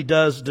ultimately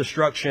does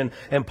destruction.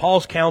 And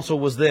Paul's counsel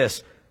was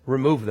this: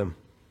 remove them.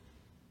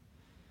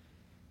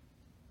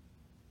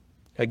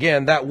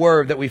 Again, that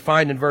word that we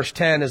find in verse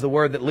 10 is the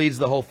word that leads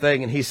the whole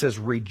thing, and he says,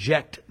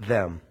 reject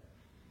them.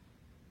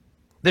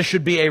 This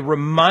should be a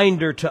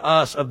reminder to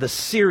us of the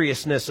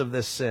seriousness of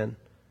this sin.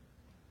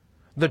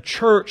 The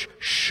church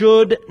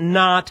should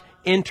not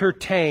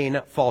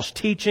entertain false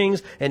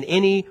teachings in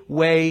any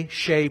way,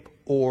 shape,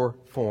 or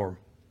form.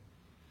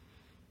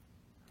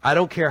 I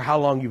don't care how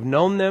long you've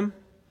known them.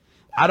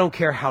 I don't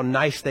care how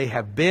nice they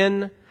have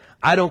been.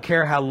 I don't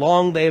care how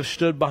long they have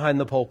stood behind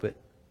the pulpit.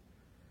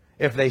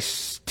 If they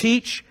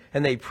teach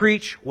and they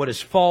preach what is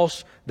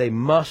false, they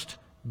must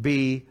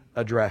be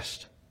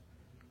addressed.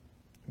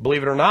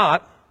 Believe it or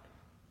not,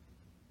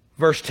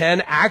 verse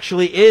 10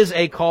 actually is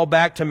a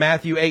callback to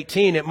Matthew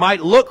 18. It might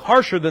look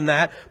harsher than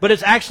that, but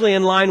it's actually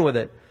in line with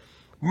it.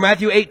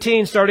 Matthew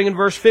 18, starting in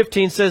verse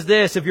 15, says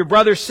this: if your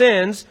brother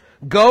sins,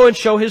 go and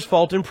show his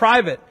fault in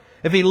private.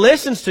 If he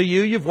listens to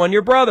you, you've won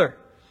your brother.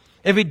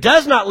 If he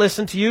does not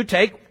listen to you,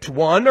 take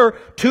one or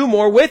two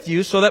more with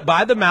you, so that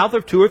by the mouth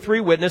of 2 or 3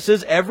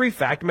 witnesses every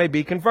fact may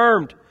be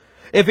confirmed.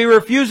 If he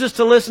refuses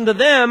to listen to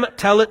them,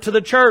 tell it to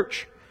the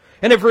church.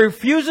 And if he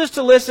refuses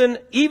to listen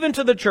even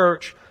to the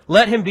church,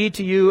 let him be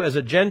to you as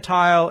a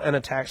Gentile and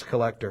a tax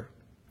collector.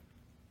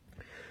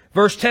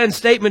 Verse 10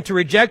 statement to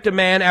reject a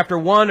man after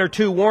 1 or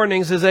 2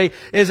 warnings is a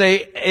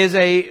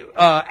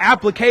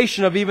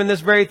application of even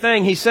this very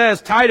thing. He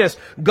says, Titus,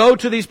 go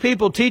to these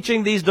people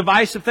teaching these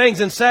divisive things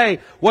and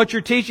say, what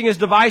you're teaching is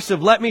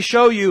divisive. Let me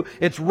show you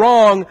it's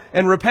wrong,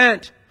 and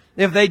repent.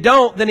 If they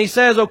don't, then he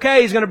says,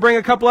 okay, he's going to bring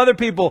a couple other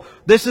people.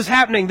 This is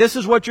happening. This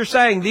is what you're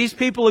saying. These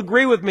people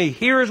agree with me.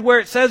 Here is where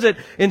it says it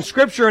in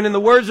Scripture and in the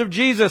words of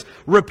Jesus.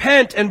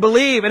 Repent and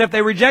believe. And if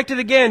they reject it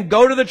again,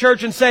 go to the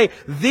church and say,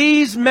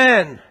 these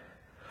men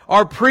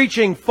are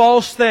preaching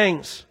false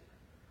things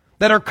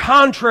that are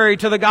contrary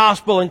to the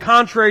gospel and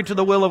contrary to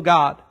the will of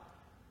God.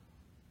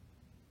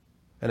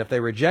 And if they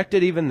reject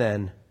it even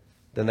then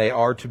they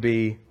are to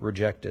be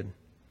rejected.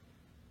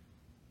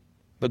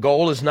 The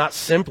goal is not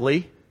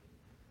simply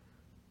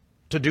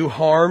to do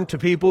harm to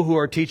people who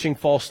are teaching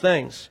false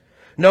things.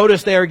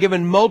 Notice they are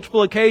given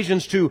multiple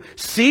occasions to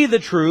see the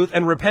truth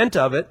and repent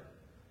of it.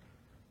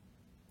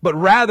 But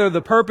rather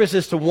the purpose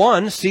is to,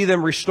 1, see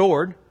them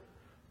restored.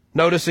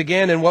 Notice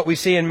again in what we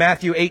see in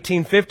Matthew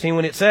 18:15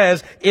 when it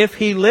says, if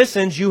he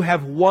listens, you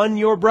have won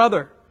your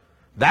brother.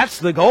 That's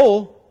the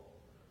goal.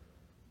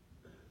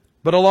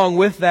 But along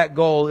with that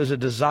goal is a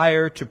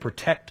desire to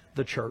protect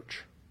the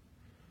church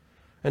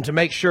and to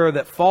make sure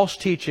that false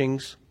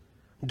teachings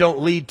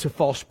don't lead to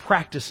false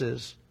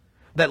practices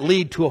that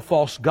lead to a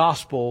false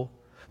gospel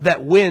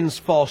that wins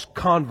false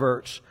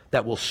converts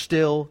that will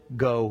still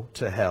go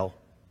to hell.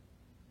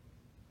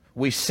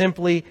 We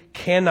simply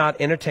cannot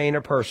entertain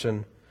a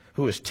person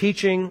who is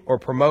teaching or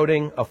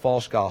promoting a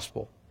false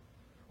gospel.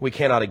 We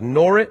cannot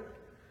ignore it.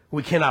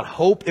 We cannot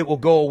hope it will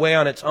go away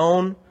on its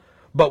own,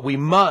 but we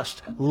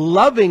must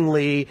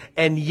lovingly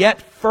and yet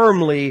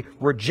firmly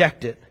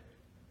reject it,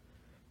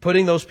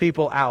 putting those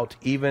people out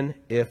even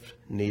if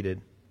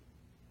needed.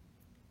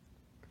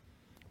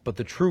 But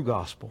the true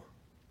gospel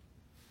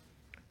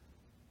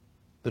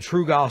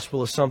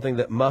is something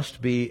that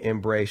must be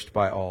embraced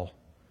by all.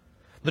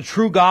 The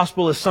true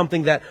gospel is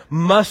something that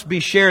must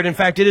be shared. In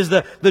fact, it is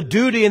the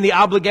duty and the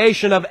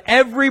obligation of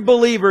every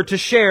believer to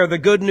share the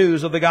good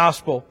news of the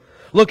gospel.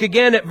 Look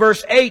again at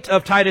verse 8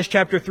 of Titus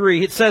chapter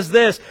 3. It says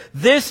this: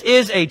 this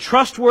is a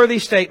trustworthy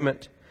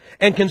statement,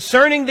 and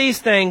concerning these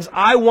things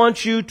I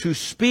want you to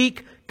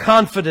speak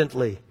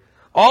confidently.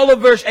 All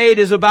of verse 8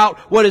 is about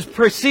what has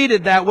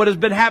preceded that, what has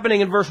been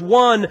happening in verse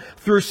 1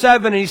 through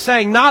 7. And he's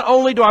saying, not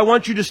only do I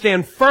want you to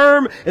stand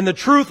firm in the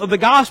truth of the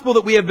gospel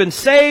that we have been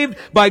saved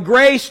by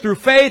grace through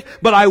faith,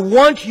 but I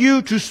want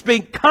you to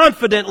speak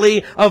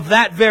confidently of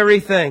that very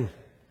thing.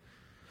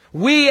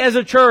 We as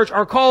a church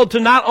are called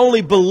to not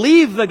only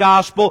believe the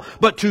gospel,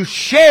 but to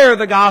share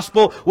the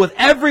gospel with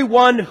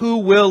everyone who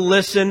will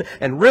listen,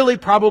 and really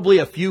probably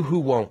a few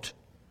who won't.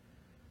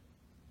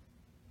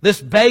 This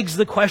begs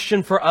the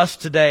question for us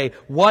today,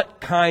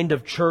 what kind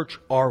of church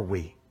are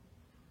we?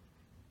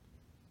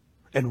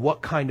 And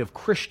what kind of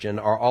Christian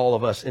are all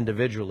of us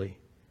individually?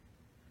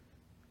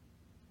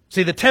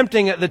 See, the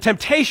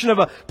temptation of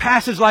a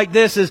passage like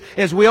this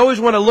is we always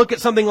want to look at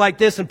something like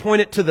this and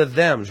point it to the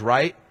thems,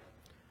 right?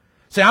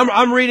 See,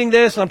 I'm reading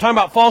this and I'm talking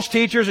about false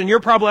teachers, and you're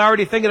probably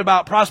already thinking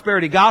about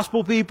prosperity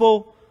gospel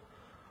people,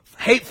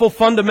 hateful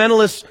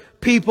fundamentalist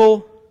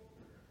people,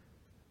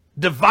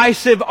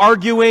 divisive,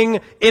 arguing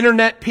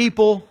internet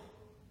people,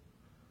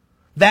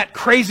 that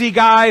crazy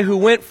guy who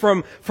went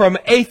from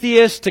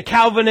atheist to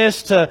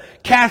Calvinist to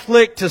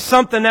Catholic to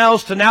something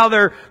else to now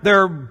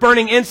they're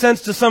burning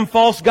incense to some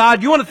false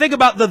god. You want to think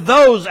about the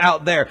those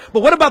out there.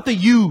 But what about the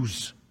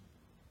yous?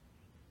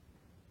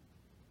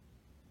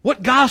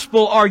 What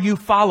gospel are you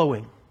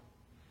following?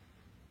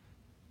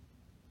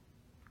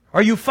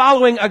 Are you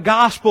following a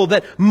gospel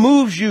that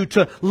moves you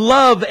to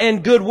love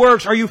and good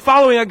works? Are you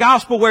following a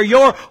gospel where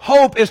your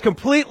hope is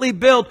completely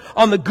built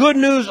on the good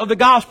news of the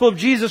gospel of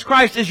Jesus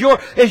Christ? Is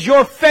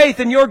your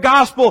faith and your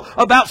gospel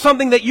about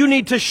something that you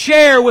need to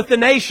share with the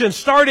nation,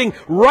 starting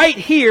right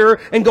here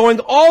and going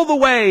all the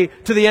way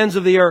to the ends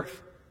of the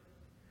earth?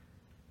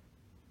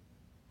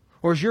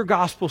 Or is your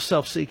gospel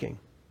self-seeking?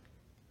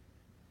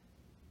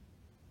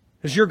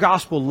 Does your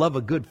gospel love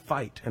a good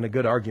fight and a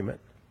good argument?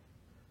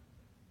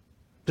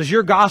 Does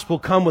your gospel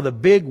come with a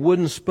big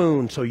wooden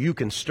spoon so you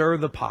can stir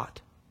the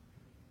pot?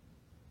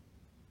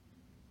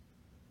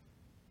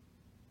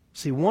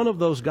 See, one of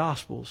those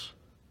gospels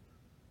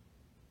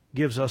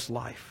gives us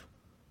life.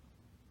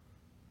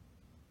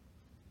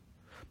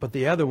 But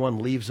the other one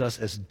leaves us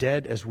as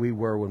dead as we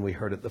were when we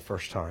heard it the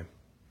first time.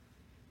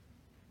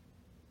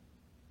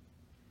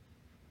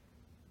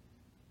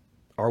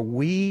 Are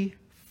we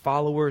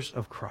followers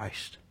of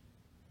Christ?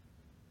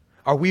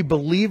 Are we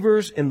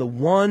believers in the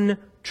one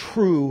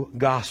true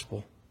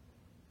gospel?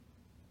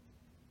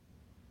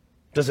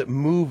 Does it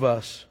move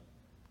us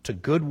to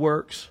good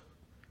works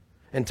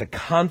and to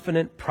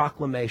confident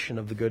proclamation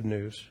of the good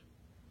news?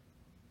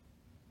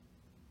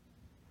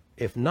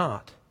 If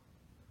not,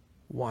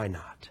 why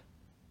not?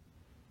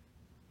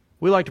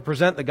 We like to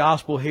present the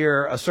gospel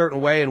here a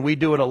certain way, and we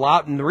do it a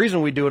lot. And the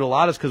reason we do it a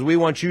lot is because we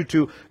want you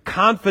to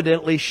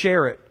confidently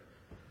share it.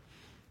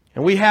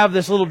 And we have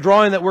this little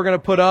drawing that we're going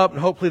to put up, and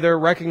hopefully they're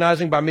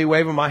recognizing by me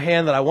waving my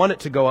hand that I want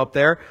it to go up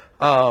there.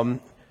 And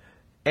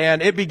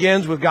it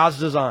begins with God's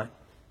design.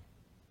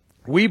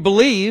 We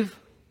believe,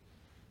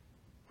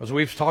 as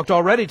we've talked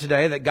already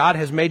today, that God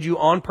has made you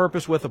on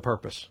purpose with a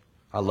purpose.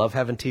 I love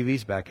having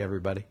TVs back,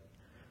 everybody.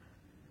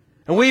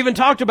 And we even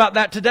talked about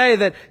that today,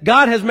 that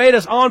God has made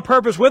us on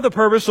purpose with a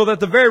purpose, so that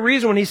the very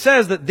reason when He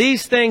says that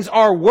these things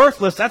are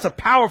worthless, that's a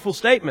powerful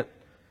statement.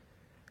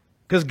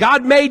 Because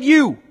God made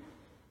you.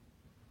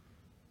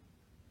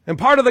 And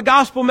part of the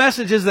gospel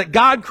message is that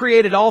God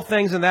created all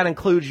things, and that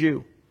includes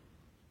you.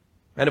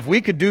 And if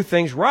we could do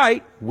things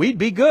right, we'd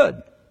be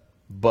good.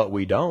 But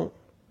we don't.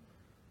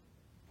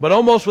 But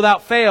almost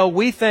without fail,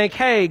 we think,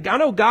 hey, I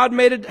know God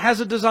has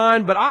a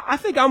design, but I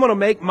think I'm going to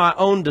make my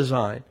own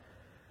design.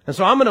 And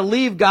so I'm going to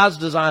leave God's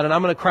design, and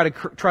I'm going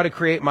to try to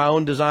create my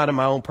own design and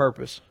my own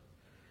purpose.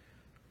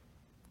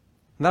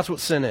 And that's what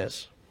sin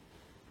is.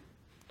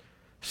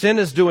 Sin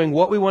is doing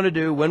what we want to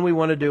do, when we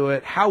want to do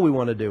it, how we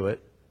want to do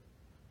it.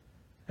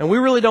 And we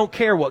really don't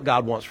care what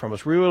God wants from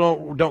us. We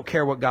really don't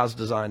care what God's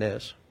design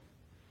is.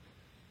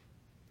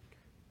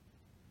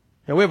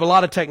 And we have a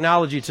lot of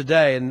technology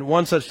today, and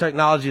one such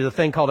technology is a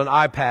thing called an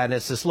iPad, and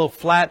it's this little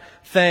flat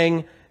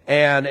thing,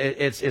 and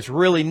it's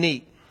really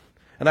neat.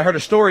 And I heard a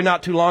story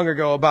not too long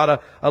ago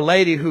about a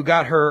lady who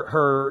got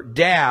her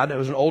dad, it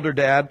was an older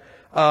dad,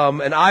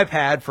 an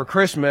iPad for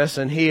Christmas,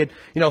 and he had,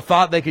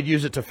 thought they could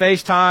use it to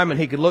FaceTime and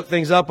he could look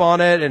things up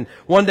on it. And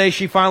one day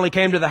she finally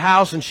came to the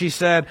house and she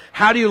said,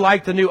 "How do you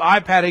like the new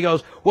iPad?" He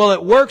goes, "Well,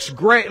 it works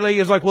great." He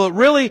was like, "Well, it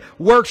really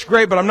works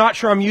great, but I'm not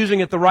sure I'm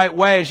using it the right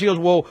way." And she goes,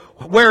 "Well,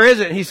 where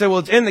is it?" And he said, "Well,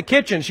 it's in the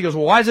kitchen." She goes,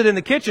 "Well, why is it in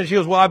the kitchen?" She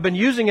goes, "Well, I've been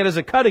using it as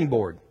a cutting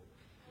board."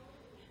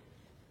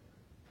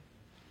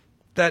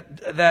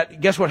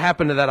 Guess what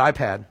happened to that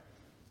iPad?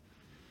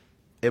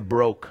 It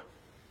broke.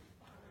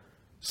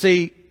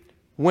 See,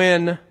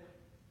 when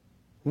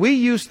we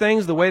use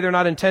things the way they're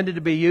not intended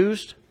to be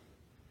used,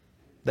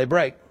 they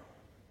break.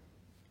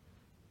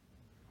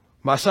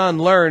 My son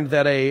learned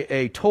that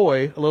a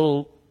toy, a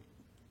little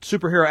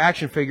superhero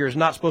action figure, is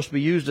not supposed to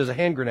be used as a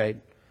hand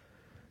grenade.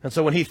 And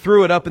so when he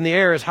threw it up in the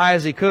air as high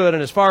as he could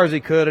and as far as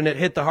he could, and it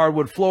hit the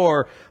hardwood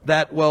floor,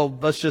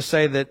 let's just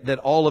say that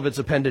all of its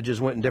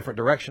appendages went in different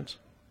directions.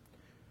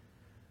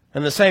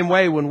 In the same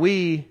way, when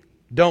we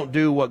don't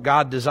do what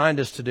God designed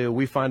us to do,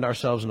 we find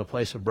ourselves in a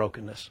place of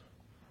brokenness.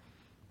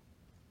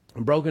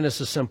 And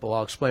brokenness is simple.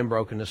 I'll explain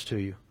brokenness to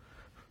you.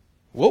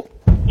 Whoa.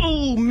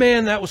 Oh,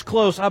 man, that was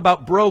close. I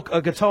about broke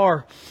a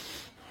guitar.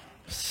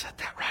 Set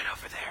that right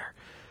over there.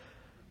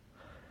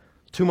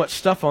 Too much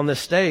stuff on this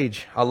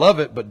stage. I love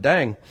it, but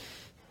dang.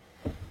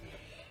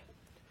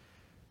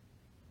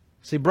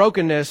 See,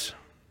 brokenness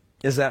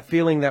is that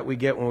feeling that we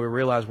get when we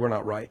realize we're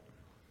not right.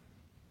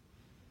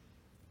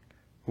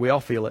 We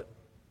all feel it.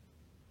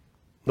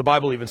 The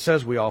Bible even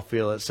says we all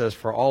feel it. It says,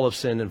 for all have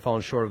sinned and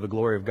fallen short of the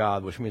glory of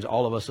God, which means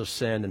all of us have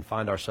sinned and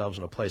find ourselves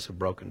in a place of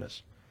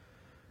brokenness.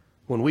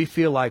 When we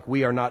feel like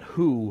we are not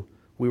who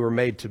we were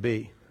made to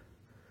be,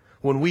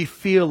 when we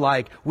feel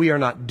like we are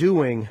not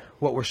doing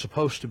what we're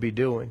supposed to be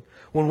doing,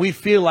 when we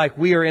feel like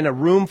we are in a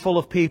room full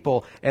of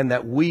people and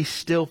that we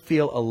still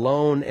feel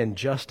alone and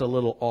just a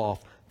little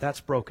off,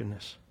 that's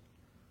brokenness.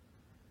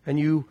 And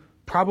you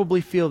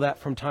probably feel that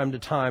from time to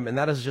time, and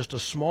that is just a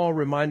small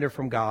reminder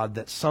from God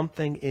that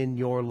something in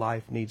your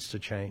life needs to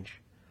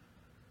change.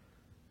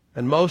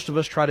 And most of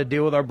us try to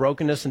deal with our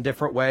brokenness in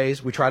different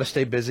ways. We try to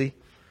stay busy,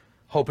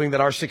 hoping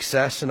that our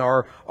success and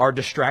our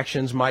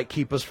distractions might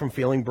keep us from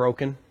feeling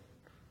broken.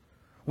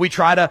 We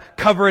try to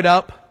cover it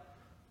up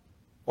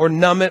or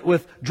numb it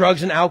with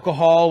drugs and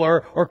alcohol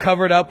or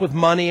cover it up with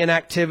money and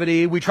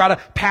activity. We try to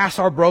pass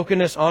our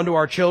brokenness onto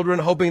our children,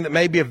 hoping that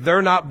maybe if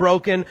they're not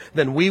broken,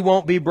 then we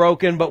won't be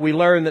broken. But we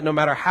learn that no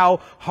matter how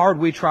hard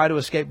we try to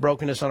escape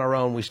brokenness on our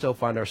own, we still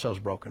find ourselves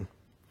broken.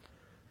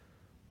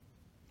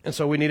 And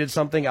so we needed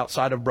something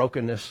outside of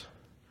brokenness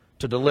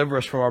to deliver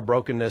us from our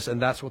brokenness,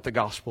 and that's what the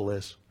gospel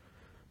is.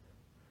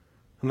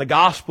 And the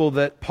gospel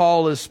that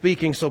Paul is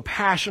speaking so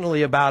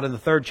passionately about in the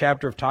 3rd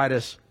chapter of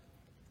Titus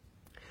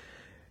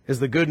is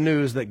the good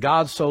news that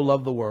God so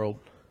loved the world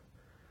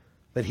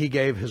that He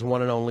gave His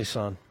one and only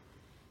Son.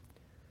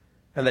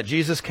 And that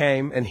Jesus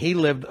came and He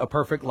lived a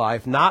perfect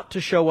life, not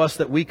to show us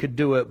that we could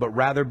do it, but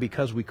rather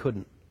because we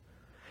couldn't.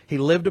 He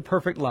lived a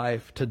perfect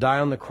life to die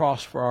on the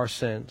cross for our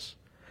sins,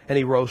 and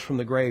He rose from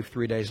the grave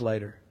 3 days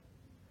later.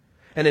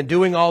 And in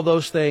doing all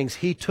those things,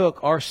 He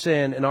took our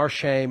sin and our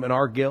shame and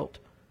our guilt.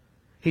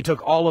 He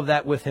took all of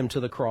that with Him to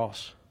the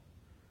cross.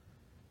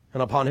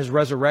 And upon His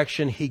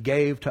resurrection, He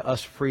gave to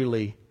us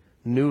freely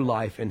new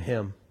life in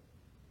Him.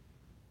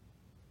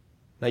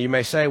 Now you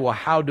may say, well,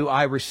 how do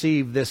I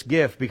receive this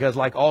gift? Because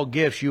like all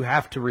gifts, you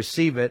have to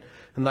receive it.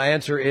 And the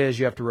answer is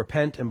you have to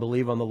repent and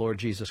believe on the Lord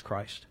Jesus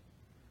Christ.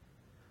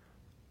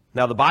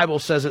 Now the Bible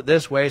says it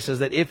this way. It says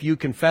that if you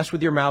confess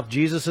with your mouth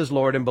Jesus is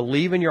Lord and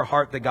believe in your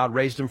heart that God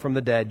raised Him from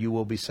the dead, you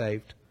will be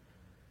saved.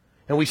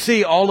 And we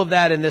see all of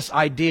that in this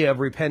idea of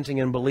repenting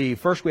and believe.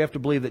 First, we have to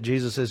believe that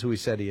Jesus is who He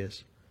said He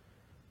is.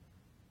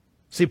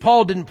 See,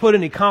 Paul didn't put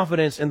any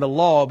confidence in the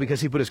law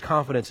because he put his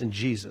confidence in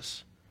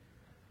Jesus.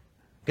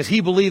 Because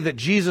he believed that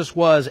Jesus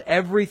was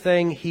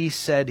everything He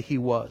said He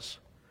was.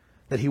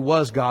 That He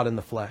was God in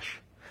the flesh.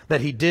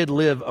 That He did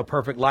live a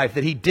perfect life.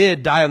 That He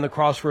did die on the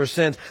cross for His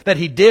sins. That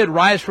He did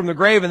rise from the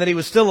grave and that He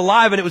was still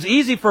alive. And it was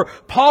easy for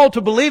Paul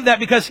to believe that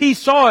because he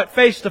saw it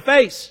face to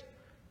face.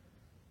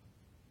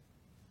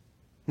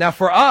 Now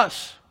for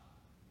us,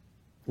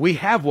 we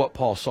have what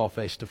Paul saw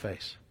face to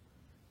face.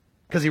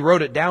 Because he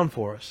wrote it down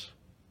for us.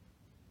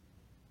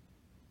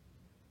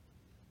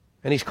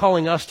 And he's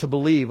calling us to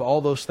believe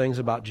all those things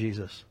about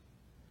Jesus.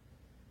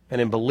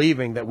 And in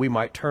believing that we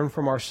might turn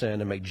from our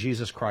sin and make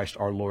Jesus Christ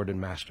our Lord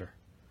and Master.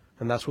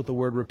 And that's what the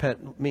word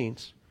repent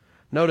means.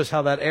 Notice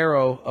how that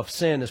arrow of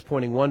sin is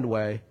pointing one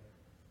way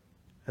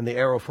and the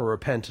arrow for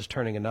repent is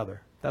turning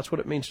another. That's what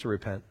it means to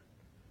repent.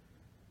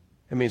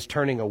 It means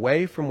turning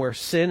away from where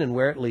sin and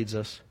where it leads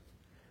us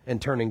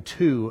and turning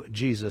to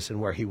Jesus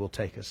and where He will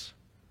take us.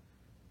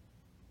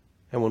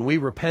 And when we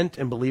repent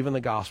and believe in the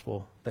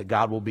gospel, that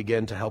God will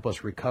begin to help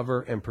us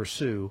recover and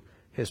pursue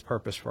His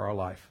purpose for our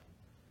life.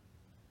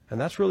 And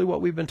that's really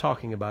what we've been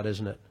talking about,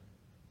 isn't it?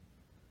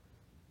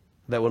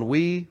 That when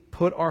we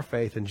put our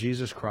faith in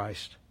Jesus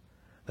Christ,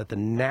 that the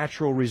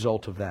natural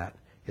result of that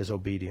is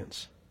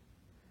obedience.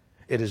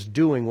 It is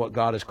doing what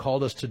God has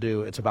called us to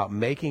do. It's about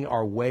making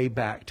our way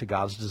back to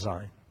God's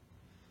design.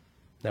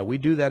 Now, we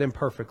do that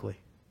imperfectly,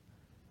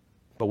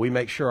 but we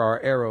make sure our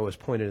arrow is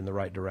pointed in the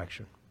right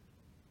direction.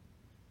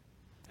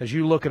 As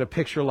you look at a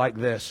picture like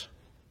this,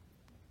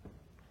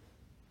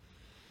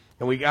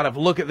 and we got to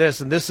look at this,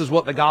 and this is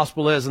what the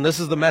gospel is, and this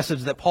is the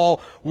message that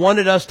Paul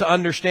wanted us to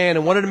understand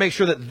and wanted to make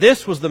sure that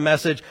this was the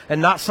message and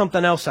not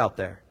something else out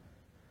there.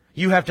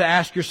 You have to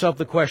ask yourself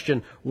the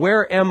question,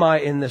 where am I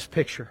in this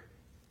picture?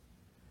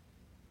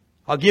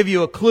 I'll give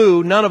you a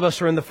clue. None of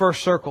us are in the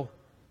first circle.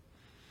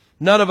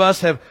 None of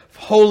us have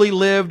wholly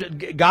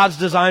lived God's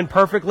design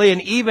perfectly.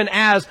 And even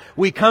as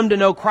we come to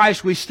know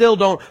Christ, we still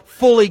don't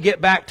fully get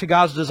back to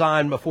God's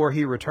design before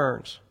He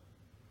returns.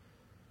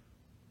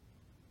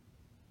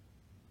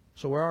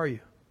 So where are you?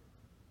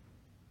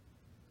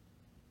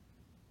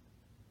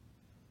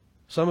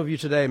 Some of you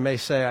today may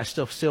say, I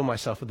still seal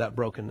myself with that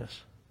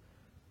brokenness.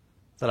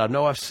 That I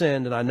know I've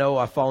sinned and I know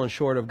I've fallen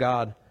short of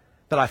God.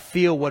 That I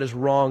feel what is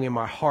wrong in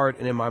my heart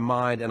and in my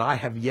mind, and I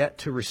have yet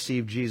to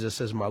receive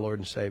Jesus as my Lord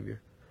and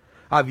Savior.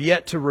 I've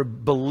yet to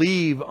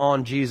believe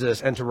on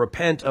Jesus and to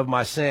repent of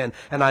my sin,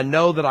 and I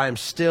know that I am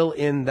still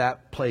in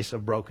that place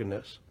of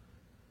brokenness.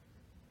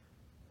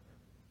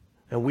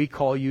 And we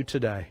call you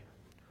today.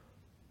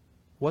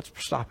 What's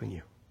stopping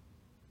you?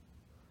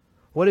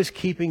 What is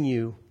keeping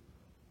you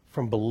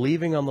from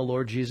believing on the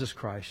Lord Jesus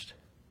Christ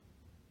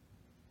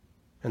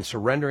and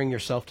surrendering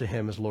yourself to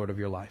Him as Lord of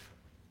your life?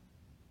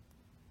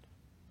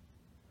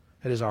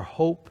 It is our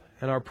hope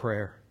and our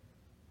prayer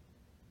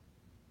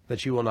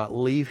that you will not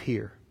leave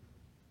here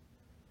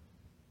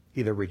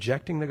either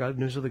rejecting the good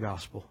news of the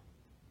gospel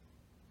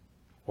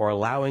or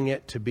allowing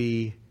it to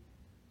be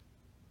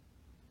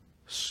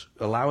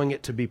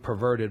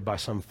perverted by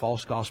some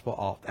false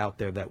gospel out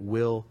there that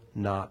will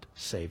not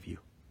save you.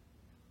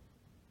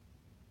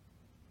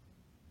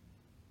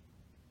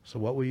 So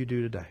what will you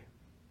do today?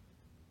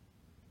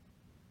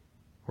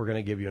 We're going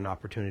to give you an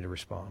opportunity to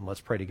respond. Let's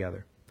pray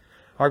together.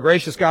 Our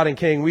gracious God and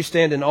King, we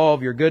stand in awe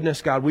of your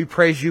goodness. God, we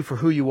praise you for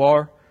who you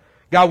are.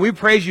 God, we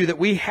praise you that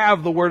we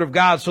have the Word of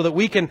God so that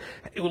we can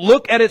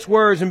look at its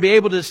words and be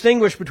able to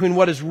distinguish between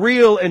what is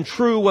real and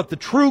true, what the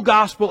true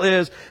gospel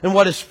is, and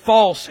what is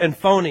false and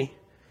phony.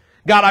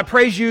 God, I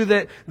praise you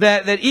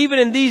that even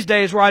in these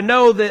days where I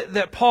know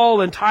that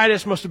Paul and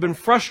Titus must have been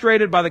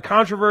frustrated by the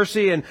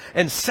controversy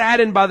and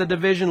saddened by the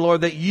division, Lord,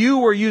 that you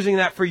were using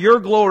that for your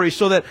glory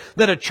so that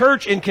a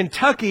church in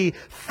Kentucky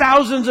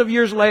thousands of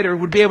years later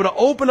would be able to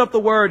open up the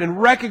Word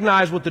and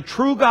recognize what the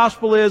true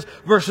gospel is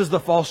versus the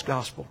false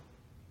gospel.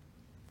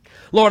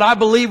 Lord, I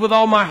believe with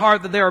all my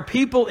heart that there are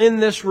people in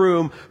this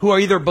room who are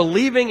either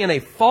believing in a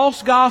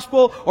false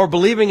gospel or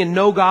believing in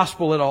no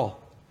gospel at all.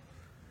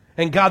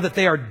 And God, that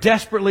they are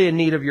desperately in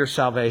need of your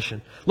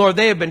salvation. Lord,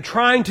 they have been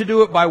trying to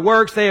do it by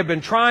works. They have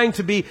been trying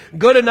to be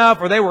good enough,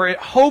 or they were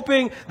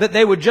hoping that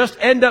they would just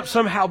end up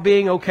somehow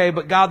being okay.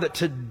 But God, that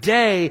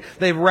today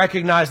they've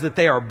recognized that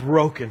they are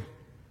broken.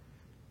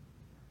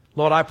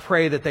 Lord, I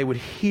pray that they would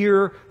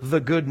hear the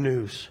good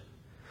news.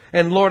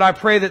 And Lord, I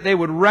pray that they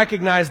would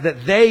recognize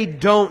that they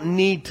don't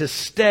need to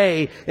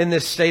stay in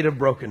this state of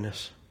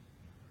brokenness.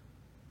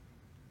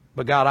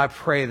 But God, I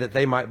pray that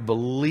they might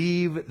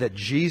believe that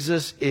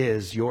Jesus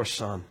is your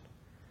Son,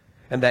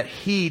 and that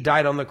He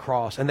died on the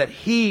cross, and that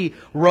He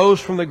rose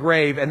from the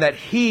grave, and that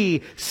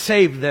He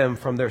saved them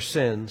from their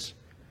sins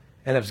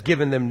and has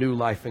given them new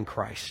life in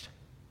Christ.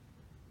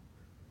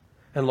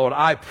 And Lord,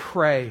 I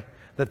pray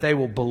that they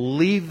will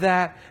believe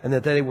that and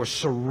that they will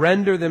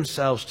surrender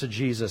themselves to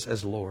Jesus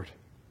as Lord.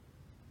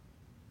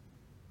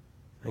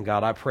 And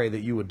God, I pray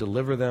that you would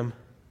deliver them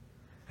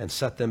and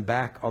set them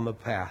back on the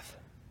path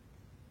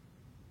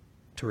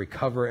to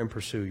recover and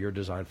pursue your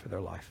design for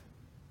their life.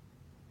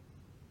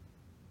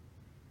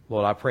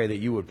 Lord, I pray that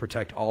you would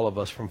protect all of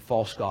us from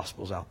false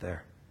gospels out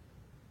there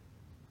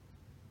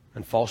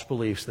and false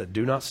beliefs that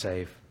do not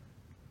save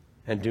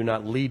and do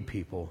not lead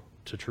people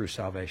to true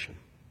salvation.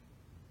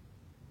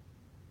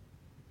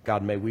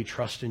 God, may we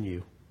trust in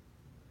you,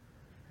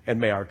 and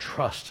may our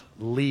trust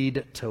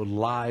lead to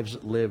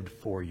lives lived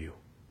for you.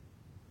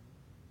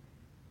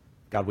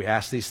 God, we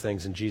ask these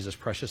things in Jesus'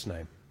 precious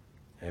name.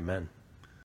 Amen.